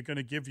decided you're going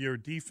to give your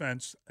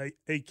defense,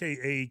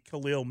 a.k.a.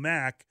 Khalil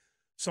Mack,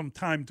 some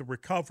time to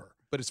recover.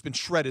 But it's been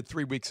shredded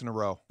 3 weeks in a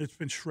row. It's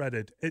been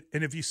shredded.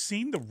 And have you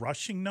seen the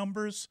rushing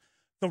numbers?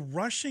 The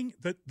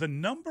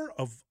number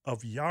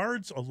of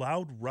yards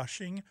allowed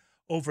rushing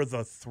over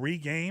the 3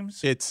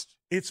 games, it's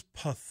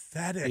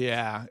pathetic.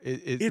 Yeah,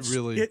 it's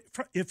really.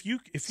 If you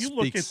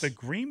look at the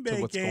Green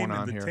Bay game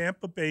and the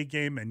Tampa Bay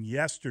game and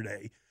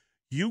yesterday,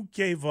 you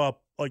gave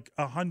up like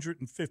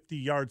 150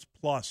 yards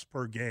plus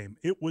per game.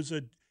 You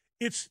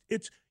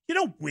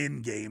don't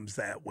win games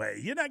that way.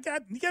 You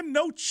got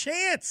no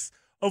chance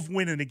of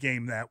winning a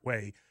game that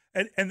way.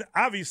 And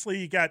obviously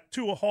you got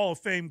 2 Hall of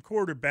Fame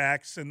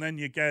quarterbacks, and then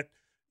you get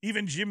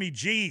even Jimmy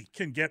G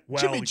can get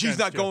well. Jimmy G's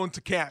not going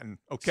to Canton,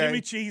 okay? Jimmy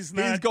G's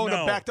not. He's going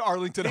back to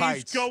Arlington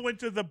Heights. He's going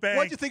to the bank.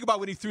 What did you think about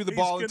when he threw the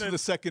ball into the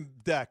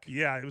second deck?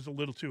 Yeah, I was a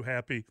little too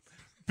happy.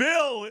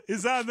 Bill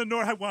is on the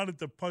north. I wanted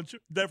to punch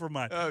it. Never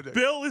mind. Oh, no.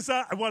 Bill is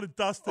on. I wanted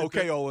Dustin.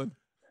 Okay, Olin.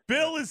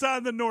 Bill is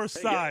on the north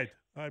side.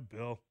 Hi,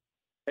 Bill.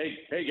 Hey,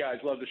 guys,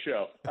 love the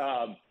show.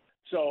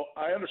 So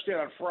I understand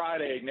on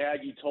Friday,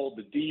 Nagy told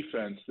the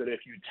defense that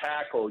if you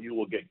tackle, you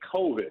will get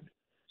COVID.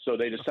 So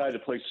they decided to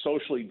play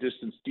socially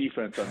distanced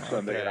defense on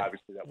Sunday, and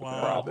obviously that was the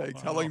problem.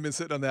 How long you been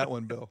sitting on that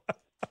one, Bill?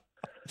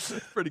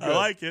 Pretty good. I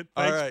like it.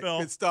 Thanks, all right, Bill.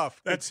 good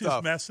stuff. That's his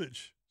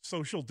message,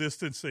 social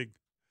distancing,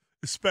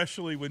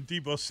 especially when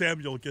Deebo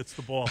Samuel gets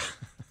the ball.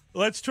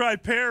 Let's try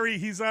Perry.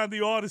 He's on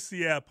the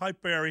Odyssey app. Hi,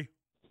 Perry.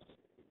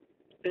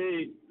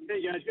 Hey,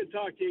 guys. Good to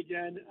talk to you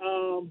again.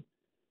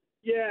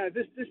 Yeah,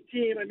 this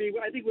team, I mean,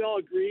 I think we all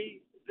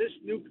agree this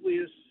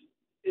nucleus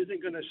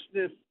isn't going to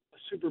sniff a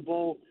Super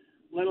Bowl,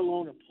 let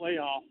alone a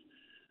playoff.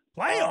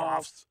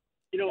 Playoffs?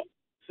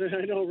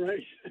 I know,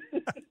 right?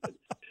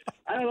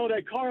 I don't know,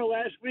 that Carr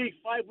last week,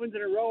 5 wins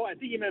in a row. I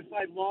think he meant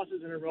 5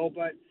 losses in a row.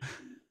 But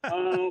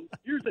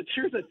here's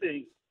the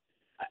thing.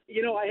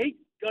 I hate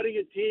gutting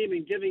a team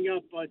and giving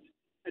up, but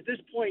at this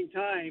point in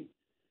time,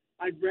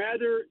 I'd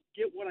rather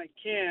get what I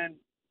can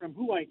from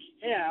who I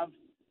have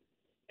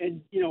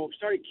and,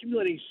 start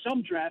accumulating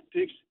some draft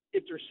picks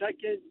if they're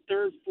second,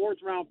 third, fourth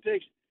round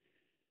picks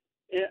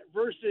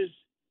versus,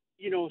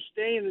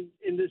 staying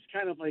in this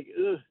kind of like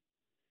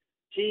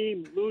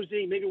team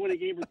losing, maybe win a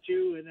game or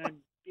 2, and then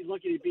be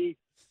lucky to be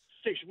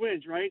 6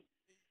 wins, right?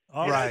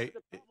 All right.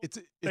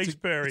 Thanks,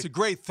 Barry. It's a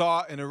great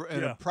thought and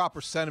a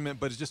proper sentiment,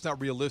 but it's just not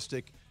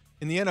realistic.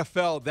 In the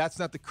NFL, that's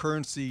not the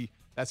currency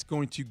that's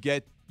going to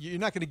get – you're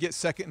not going to get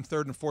second and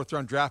third and fourth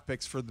round draft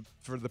picks for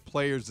the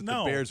players that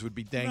the Bears would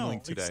be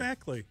dangling today.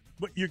 Exactly.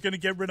 But you're going to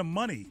get rid of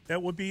money.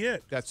 That would be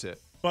it. That's it.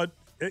 But,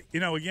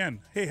 again,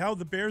 hey, how are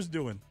the Bears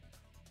doing?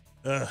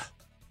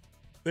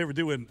 They were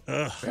doing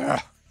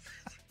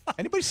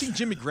Anybody seen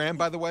Jimmy Graham,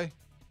 by the way?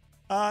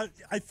 I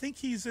think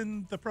he's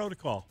in the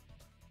protocol.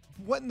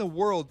 What in the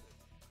world?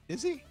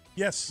 Is he?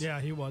 Yes.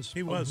 Yeah, he was.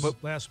 He was.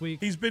 Last week.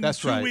 He's been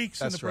 2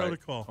 weeks in the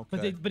protocol.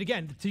 Okay. But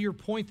again, to your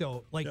point,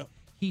 though,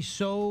 he's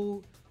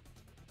so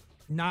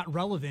not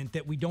relevant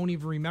that we don't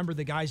even remember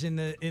the guys in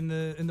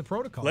the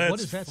protocol. What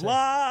does that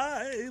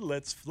say?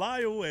 Let's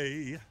fly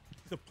away.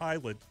 The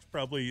pilot is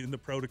probably in the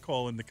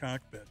protocol in the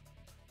cockpit.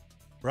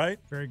 Right?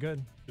 Very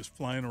good. Just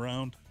flying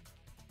around,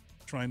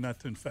 trying not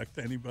to infect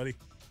anybody.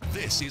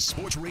 This is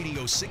Sports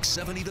Radio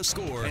 670 The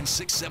Score and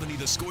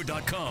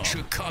 670thescore.com.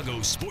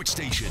 Chicago Sports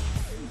Station.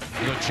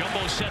 The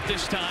jumbo set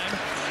this time.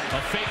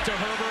 A fake to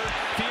Herbert.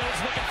 Fields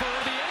looking for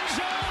the end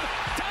zone.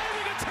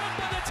 Diving attempt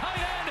by the tight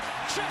end,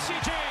 Jesse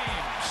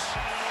James.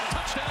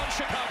 Touchdown,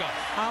 Chicago.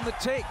 On the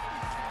take,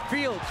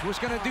 Fields was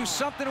going to do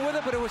something with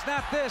it, but it was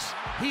not this.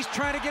 He's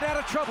trying to get out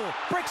of trouble.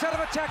 Breaks out of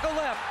a tackle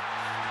left.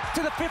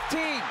 To the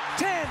 15,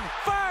 10,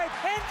 5,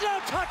 end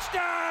zone,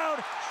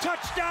 touchdown!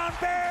 Touchdown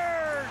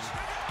Bears!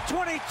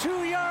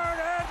 22-yard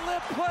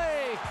ad-lib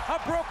play. A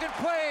broken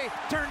play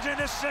turns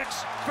into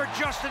 6 for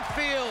Justin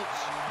Fields.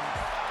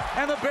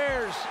 And the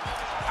Bears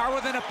are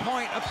within a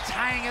point of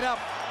tying it up.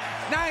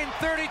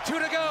 9:32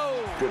 to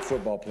go. Good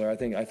football player. I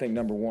think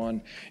number one,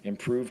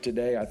 improved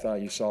today. I thought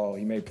you saw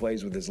he made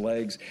plays with his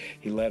legs.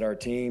 He led our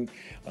team.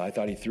 I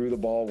thought he threw the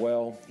ball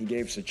well. He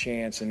gave us a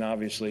chance, and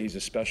obviously he's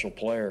a special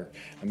player.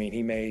 I mean,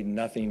 he made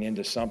nothing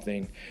into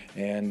something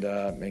and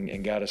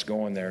got us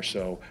going there.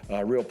 So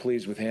real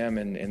pleased with him,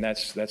 and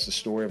that's the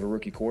story of a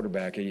rookie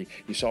quarterback. You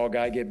saw a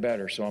guy get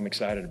better, so I'm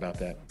excited about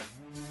that.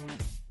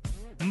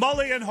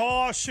 Mully and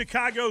Haw,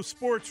 Chicago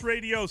Sports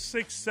Radio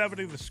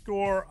 670 The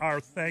Score.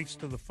 Our thanks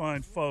to the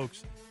fine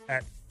folks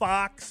at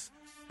Fox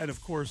and, of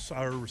course,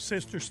 our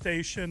sister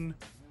station,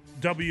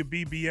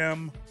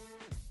 WBBM.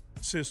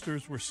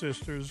 Sisters were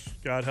sisters.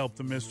 God help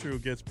the mister who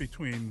gets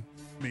between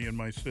me and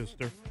my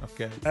sister.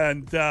 Okay.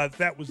 And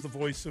that was the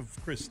voice of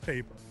Chris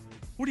Tabor.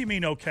 What do you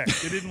mean, okay?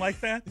 You didn't like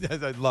that?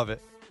 I love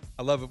it.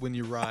 I love it when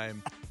you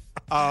rhyme.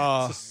 It's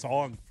a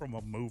song from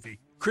a movie.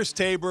 Chris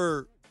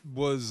Tabor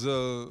was...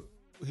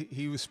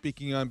 He was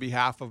speaking on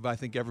behalf of, I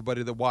think,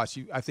 everybody that watched.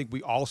 I think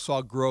we all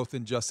saw growth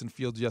in Justin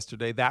Fields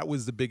yesterday. That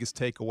was the biggest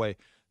takeaway.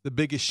 The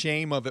biggest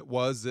shame of it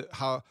was that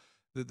how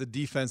the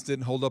defense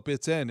didn't hold up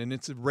its end. And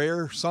it's a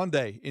rare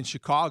Sunday in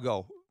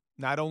Chicago,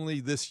 not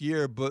only this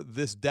year, but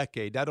this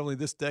decade. Not only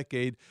this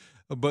decade,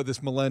 but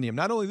this millennium.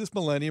 Not only this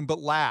millennium, but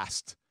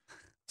last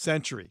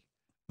century,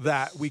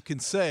 that we can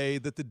say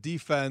that the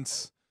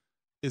defense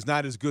is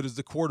not as good as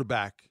the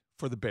quarterback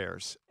for the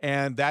Bears.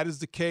 And that is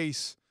the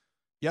case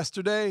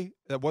yesterday.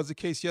 That was the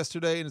case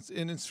yesterday,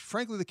 and it's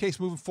frankly the case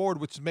moving forward,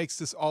 which makes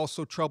this all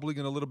so troubling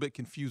and a little bit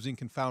confusing,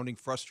 confounding,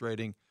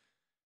 frustrating.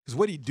 Because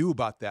what do you do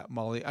about that,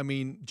 Mully? I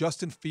mean,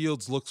 Justin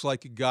Fields looks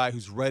like a guy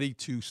who's ready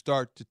to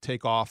start to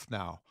take off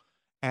now,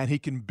 and he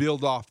can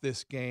build off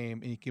this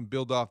game, and he can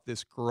build off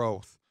this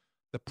growth.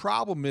 The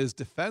problem is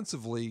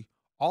defensively,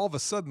 all of a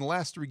sudden the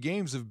last 3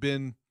 games have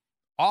been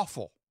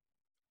awful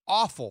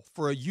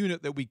for a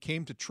unit that we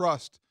came to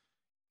trust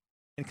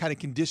and kind of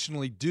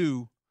conditionally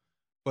do,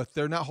 but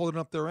they're not holding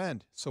up their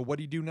end. So what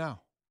do you do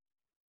now?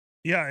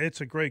 Yeah,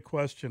 it's a great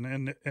question.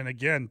 And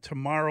again,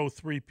 tomorrow,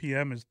 3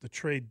 p.m. is the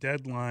trade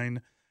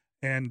deadline.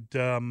 And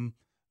the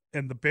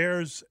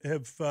Bears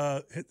have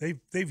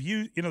they've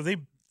used,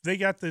 they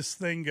got this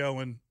thing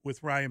going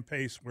with Ryan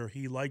Pace where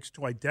he likes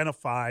to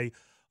identify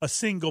a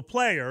single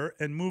player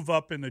and move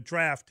up in the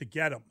draft to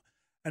get him.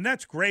 And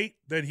that's great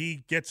that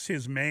he gets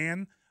his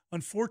man.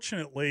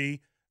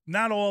 Unfortunately,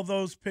 not all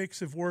those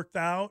picks have worked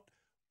out,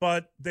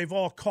 but they've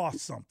all cost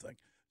something.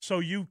 So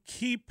you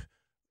keep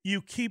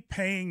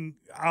paying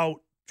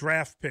out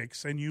draft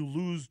picks and you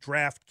lose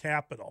draft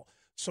capital.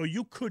 So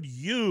you could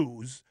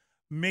use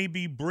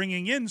maybe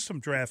bringing in some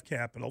draft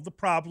capital. The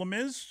problem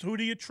is, who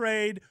do you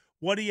trade?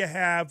 What do you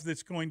have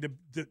that's going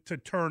to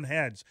turn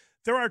heads?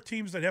 There are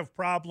teams that have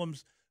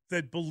problems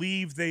that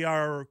believe they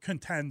are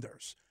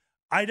contenders.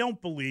 I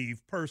don't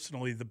believe,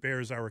 personally, the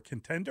Bears are a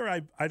contender.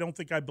 I don't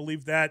think I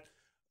believed that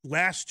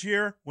last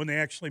year when they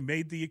actually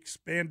made the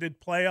expanded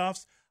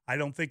playoffs. I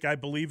don't think I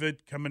believe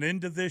it coming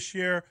into this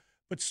year.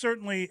 But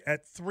certainly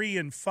at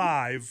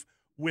 3-5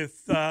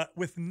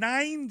 with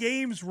 9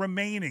 games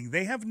remaining,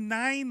 they have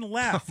 9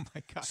 left. Oh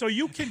my God. So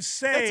you can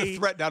say that's a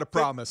threat, not a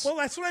promise. Well,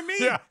 that's what I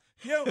mean. Yeah.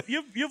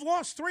 You've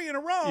lost 3 in a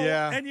row,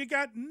 and you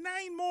got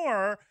 9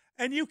 more,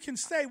 and you can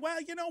say, well,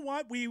 you know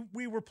what?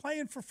 We were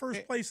playing for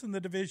first place in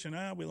the division.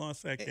 We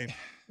lost that game.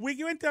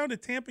 We went down to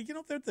Tampa.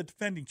 They're the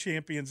defending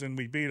champions, and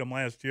we beat them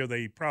last year.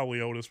 They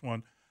probably owed us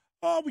one.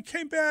 Oh, we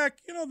came back.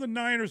 The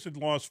Niners had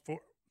lost 4.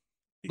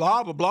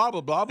 Blah, blah, blah,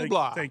 blah, blah,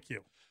 blah. Thank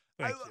you.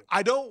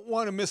 I don't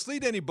want to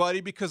mislead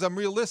anybody because I'm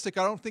realistic.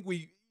 I don't think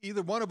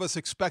either one of us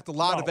expect a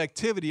lot of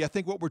activity. I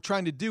think what we're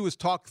trying to do is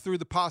talk through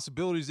the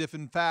possibilities if,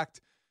 in fact,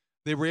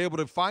 they were able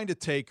to find a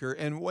taker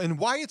and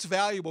why it's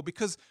valuable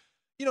because,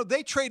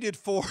 they traded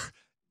for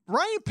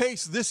Ryan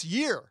Pace this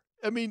year.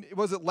 I mean,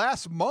 was it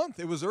last month?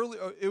 It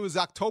was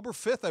October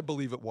 5th, I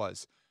believe it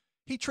was.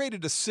 He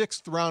traded a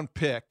 6th-round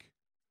pick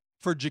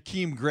for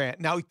Jakeem Grant.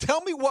 Now,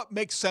 tell me what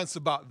makes sense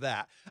about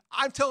that.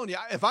 I'm telling you,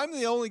 if I'm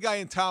the only guy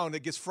in town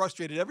that gets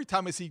frustrated every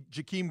time I see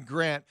Jakeem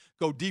Grant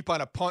go deep on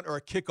a punt or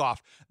a kickoff,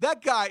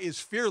 that guy is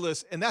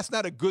fearless, and that's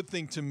not a good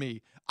thing to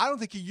me. I don't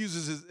think he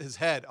uses his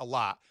head a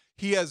lot.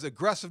 He has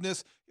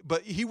aggressiveness,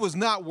 but he was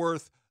not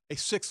worth a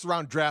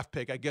 6th-round draft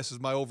pick, I guess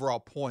is my overall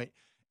point.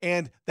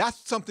 And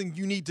that's something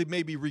you need to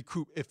maybe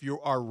recoup if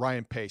you are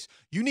Ryan Pace.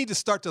 You need to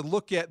start to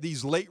look at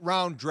these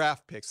late-round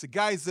draft picks,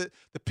 the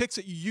picks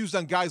that you used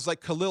on guys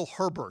like Khalil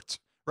Herbert,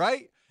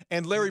 right?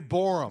 And Larry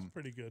Borum.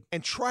 Pretty good.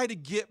 And try to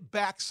get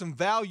back some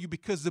value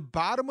because the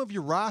bottom of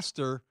your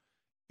roster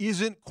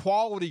isn't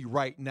quality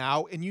right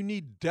now, and you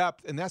need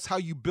depth, and that's how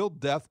you build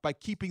depth, by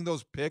keeping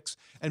those picks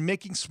and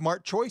making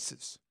smart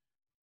choices.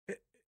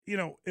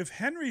 If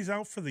Henry's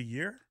out for the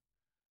year,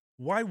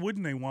 why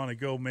wouldn't they want to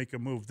go make a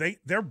move?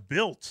 They're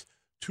built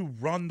to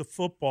run the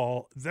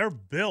football. They're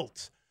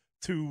built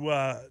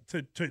to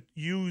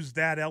use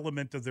that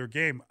element of their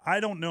game.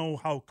 I don't know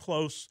how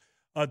close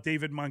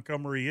David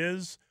Montgomery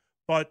is,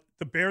 but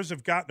the Bears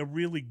have gotten a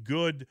really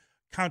good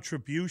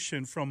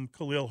contribution from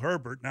Khalil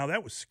Herbert. Now,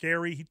 that was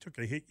scary. He took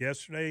a hit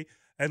yesterday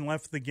and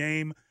left the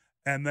game.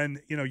 And then,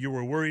 you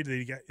were worried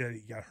that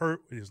he got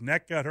hurt. His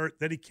neck got hurt.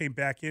 Then he came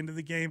back into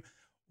the game.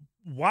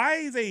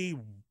 Why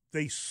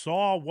they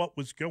saw what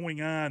was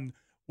going on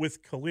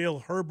with Khalil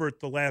Herbert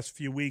the last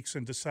few weeks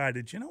and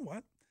decided, you know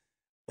what?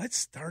 Let's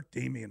start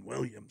Damian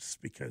Williams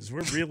because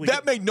we're really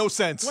that made no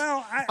sense.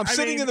 Well, I'm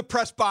sitting in the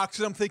press box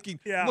and I'm thinking,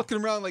 looking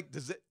around like,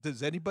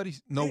 does anybody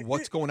know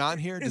what's going on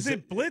here? Is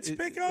it blitz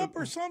pickup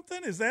or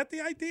something? Is that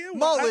the idea?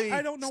 Mully,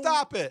 I don't know.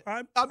 Stop it!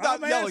 I'm not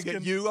yelling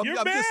at you.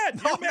 You're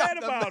mad. You're mad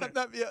about it.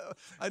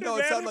 I know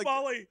it sounds like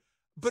Mully.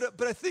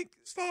 But I think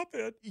stop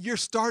it. You're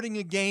starting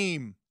a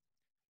game.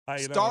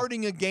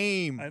 Starting a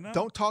game.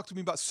 Don't talk to me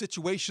about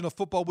situational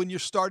football when you're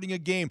starting a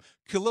game.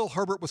 Khalil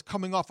Herbert was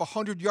coming off a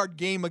 100-yard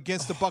game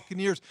against the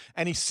Buccaneers,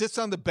 and he sits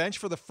on the bench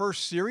for the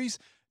first series.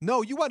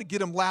 No, you want to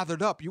get him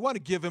lathered up. You want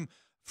to give him,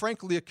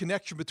 frankly, a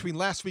connection between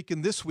last week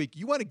and this week.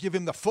 You want to give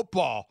him the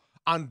football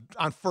on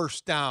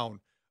first down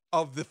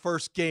of the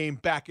first game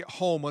back at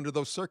home under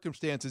those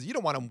circumstances. You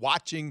don't want him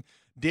watching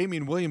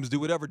Damian Williams do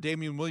whatever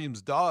Damian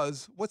Williams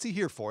does. What's he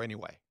here for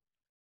anyway?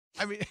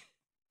 I mean...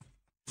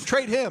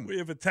 Trade him. We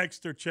have a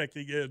texter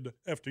checking in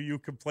after you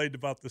complained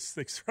about the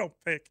 6th-round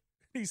pick.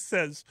 He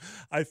says,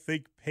 I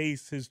think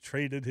Pace has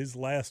traded his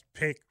last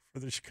pick for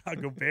the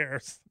Chicago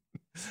Bears.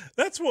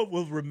 That's what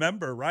we'll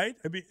remember, right?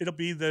 I mean, it'll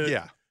be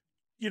a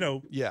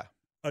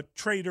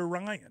trader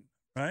Ryan,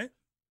 right?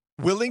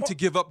 Willing to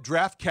give up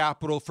draft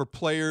capital for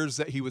players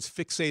that he was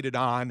fixated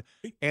on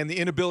and the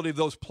inability of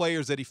those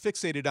players that he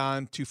fixated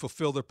on to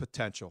fulfill their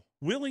potential.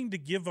 Willing to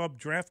give up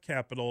draft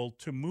capital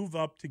to move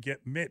up to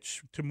get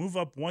Mitch, to move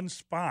up one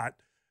spot,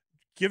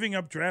 giving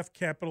up draft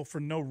capital for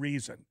no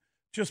reason,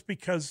 just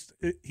because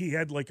he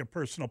had like a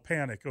personal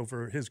panic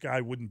over his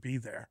guy wouldn't be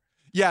there.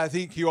 Yeah, I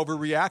think he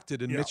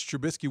overreacted, and Mitch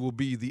Trubisky will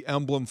be the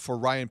emblem for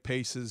Ryan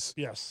Pace's,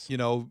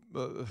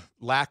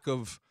 lack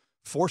of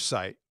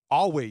foresight,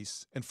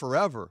 always and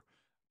forever.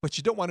 But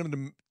you don't want him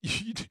to.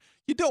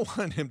 You don't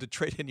want him to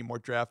trade any more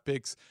draft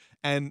picks,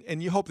 and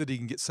you hope that he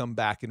can get some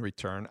back in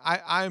return.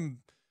 I'm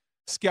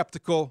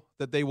skeptical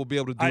that they will be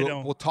able to do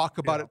it. We'll talk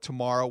about it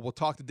tomorrow. We'll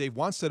talk to Dave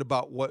Wanstead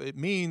about what it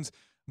means.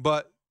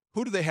 But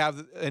who do they have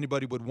that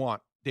anybody would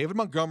want? David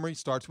Montgomery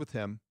starts with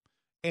him.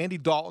 Andy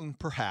Dalton,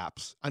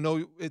 perhaps. I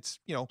know it's,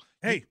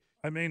 Hey,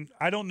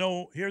 I don't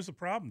know. Here's the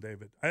problem,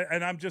 David.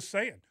 And I'm just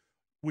saying,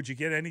 would you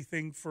get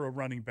anything for a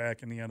running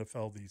back in the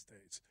NFL these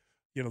days?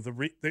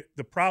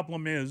 The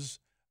problem is,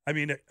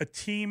 a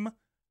team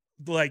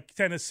like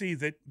Tennessee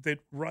that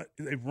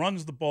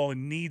runs the ball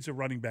and needs a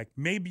running back,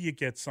 maybe you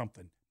get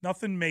something.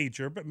 Nothing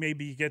major, but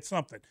maybe you get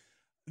something.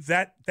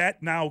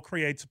 That now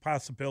creates a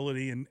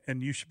possibility,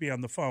 and you should be on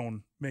the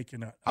phone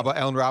making it. How about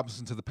Allen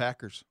Robinson to the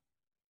Packers?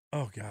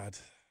 Oh, God.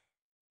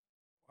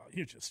 Wow,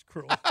 you're just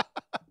cruel.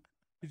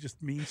 You're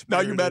just mean-spirited. Now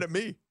you're mad at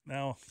me.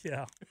 No,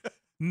 yeah.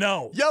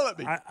 No. Yell at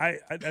me. I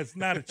that's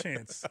not a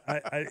chance.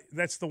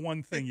 That's the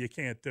one thing you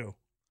can't do.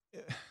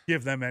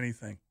 Give them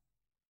anything.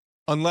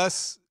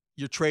 Unless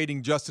you're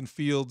trading Justin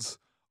Fields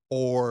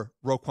or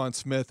Roquan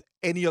Smith,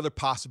 any other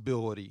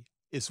possibility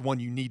is one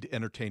you need to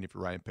entertain if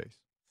you're Ryan Pace.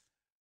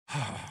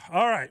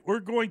 All right,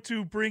 we're going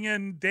to bring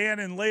in Dan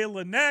and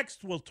Layla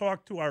next. We'll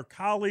talk to our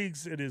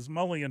colleagues. It is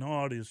Mully and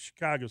Haw. It is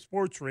Chicago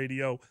Sports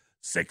Radio,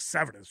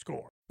 6-7 The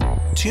Score.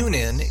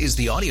 TuneIn is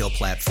the audio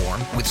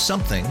platform with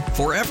something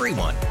for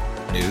everyone.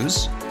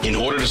 News. In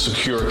order to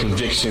secure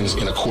convictions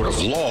in a court of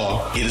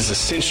law, it is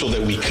essential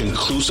that we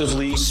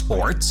conclusively.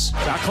 Sports.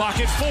 Shot clock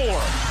at 4.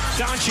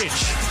 Doncic.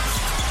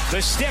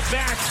 The step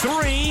back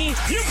 3.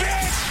 You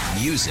bet.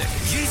 Music.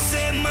 You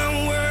set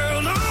my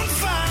world on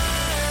fire.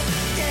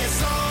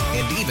 Yes,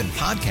 and even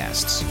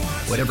podcasts.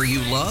 Whatever you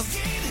love,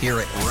 hear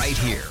it right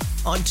here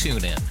on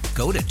TuneIn.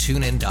 Go to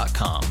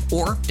TuneIn.com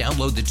or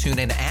download the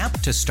TuneIn app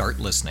to start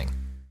listening.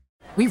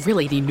 We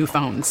really need new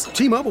phones.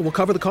 T-Mobile will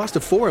cover the cost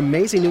of 4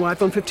 amazing new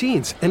iPhone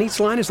 15s, and each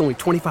line is only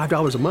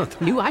 $25 a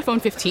month. New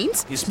iPhone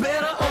 15s? It's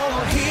better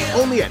over here.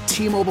 Only at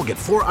T-Mobile, get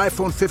 4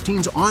 iPhone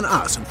 15s on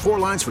us and 4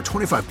 lines for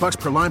 $25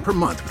 per line per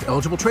month with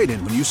eligible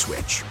trade-in when you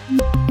switch.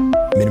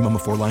 Minimum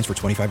of 4 lines for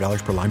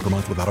 $25 per line per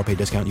month with autopay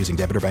discount using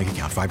debit or bank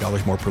account.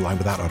 $5 more per line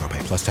without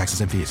autopay, plus taxes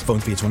and fees. Phone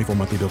fee at 24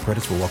 monthly bill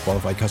credits for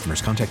well-qualified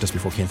customers. Contact us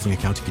before canceling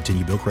account to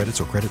continue bill credits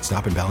or credit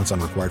stop and balance on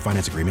required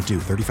finance agreement due.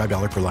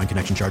 $35 per line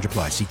connection charge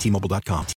applies. See T-Mobile.com.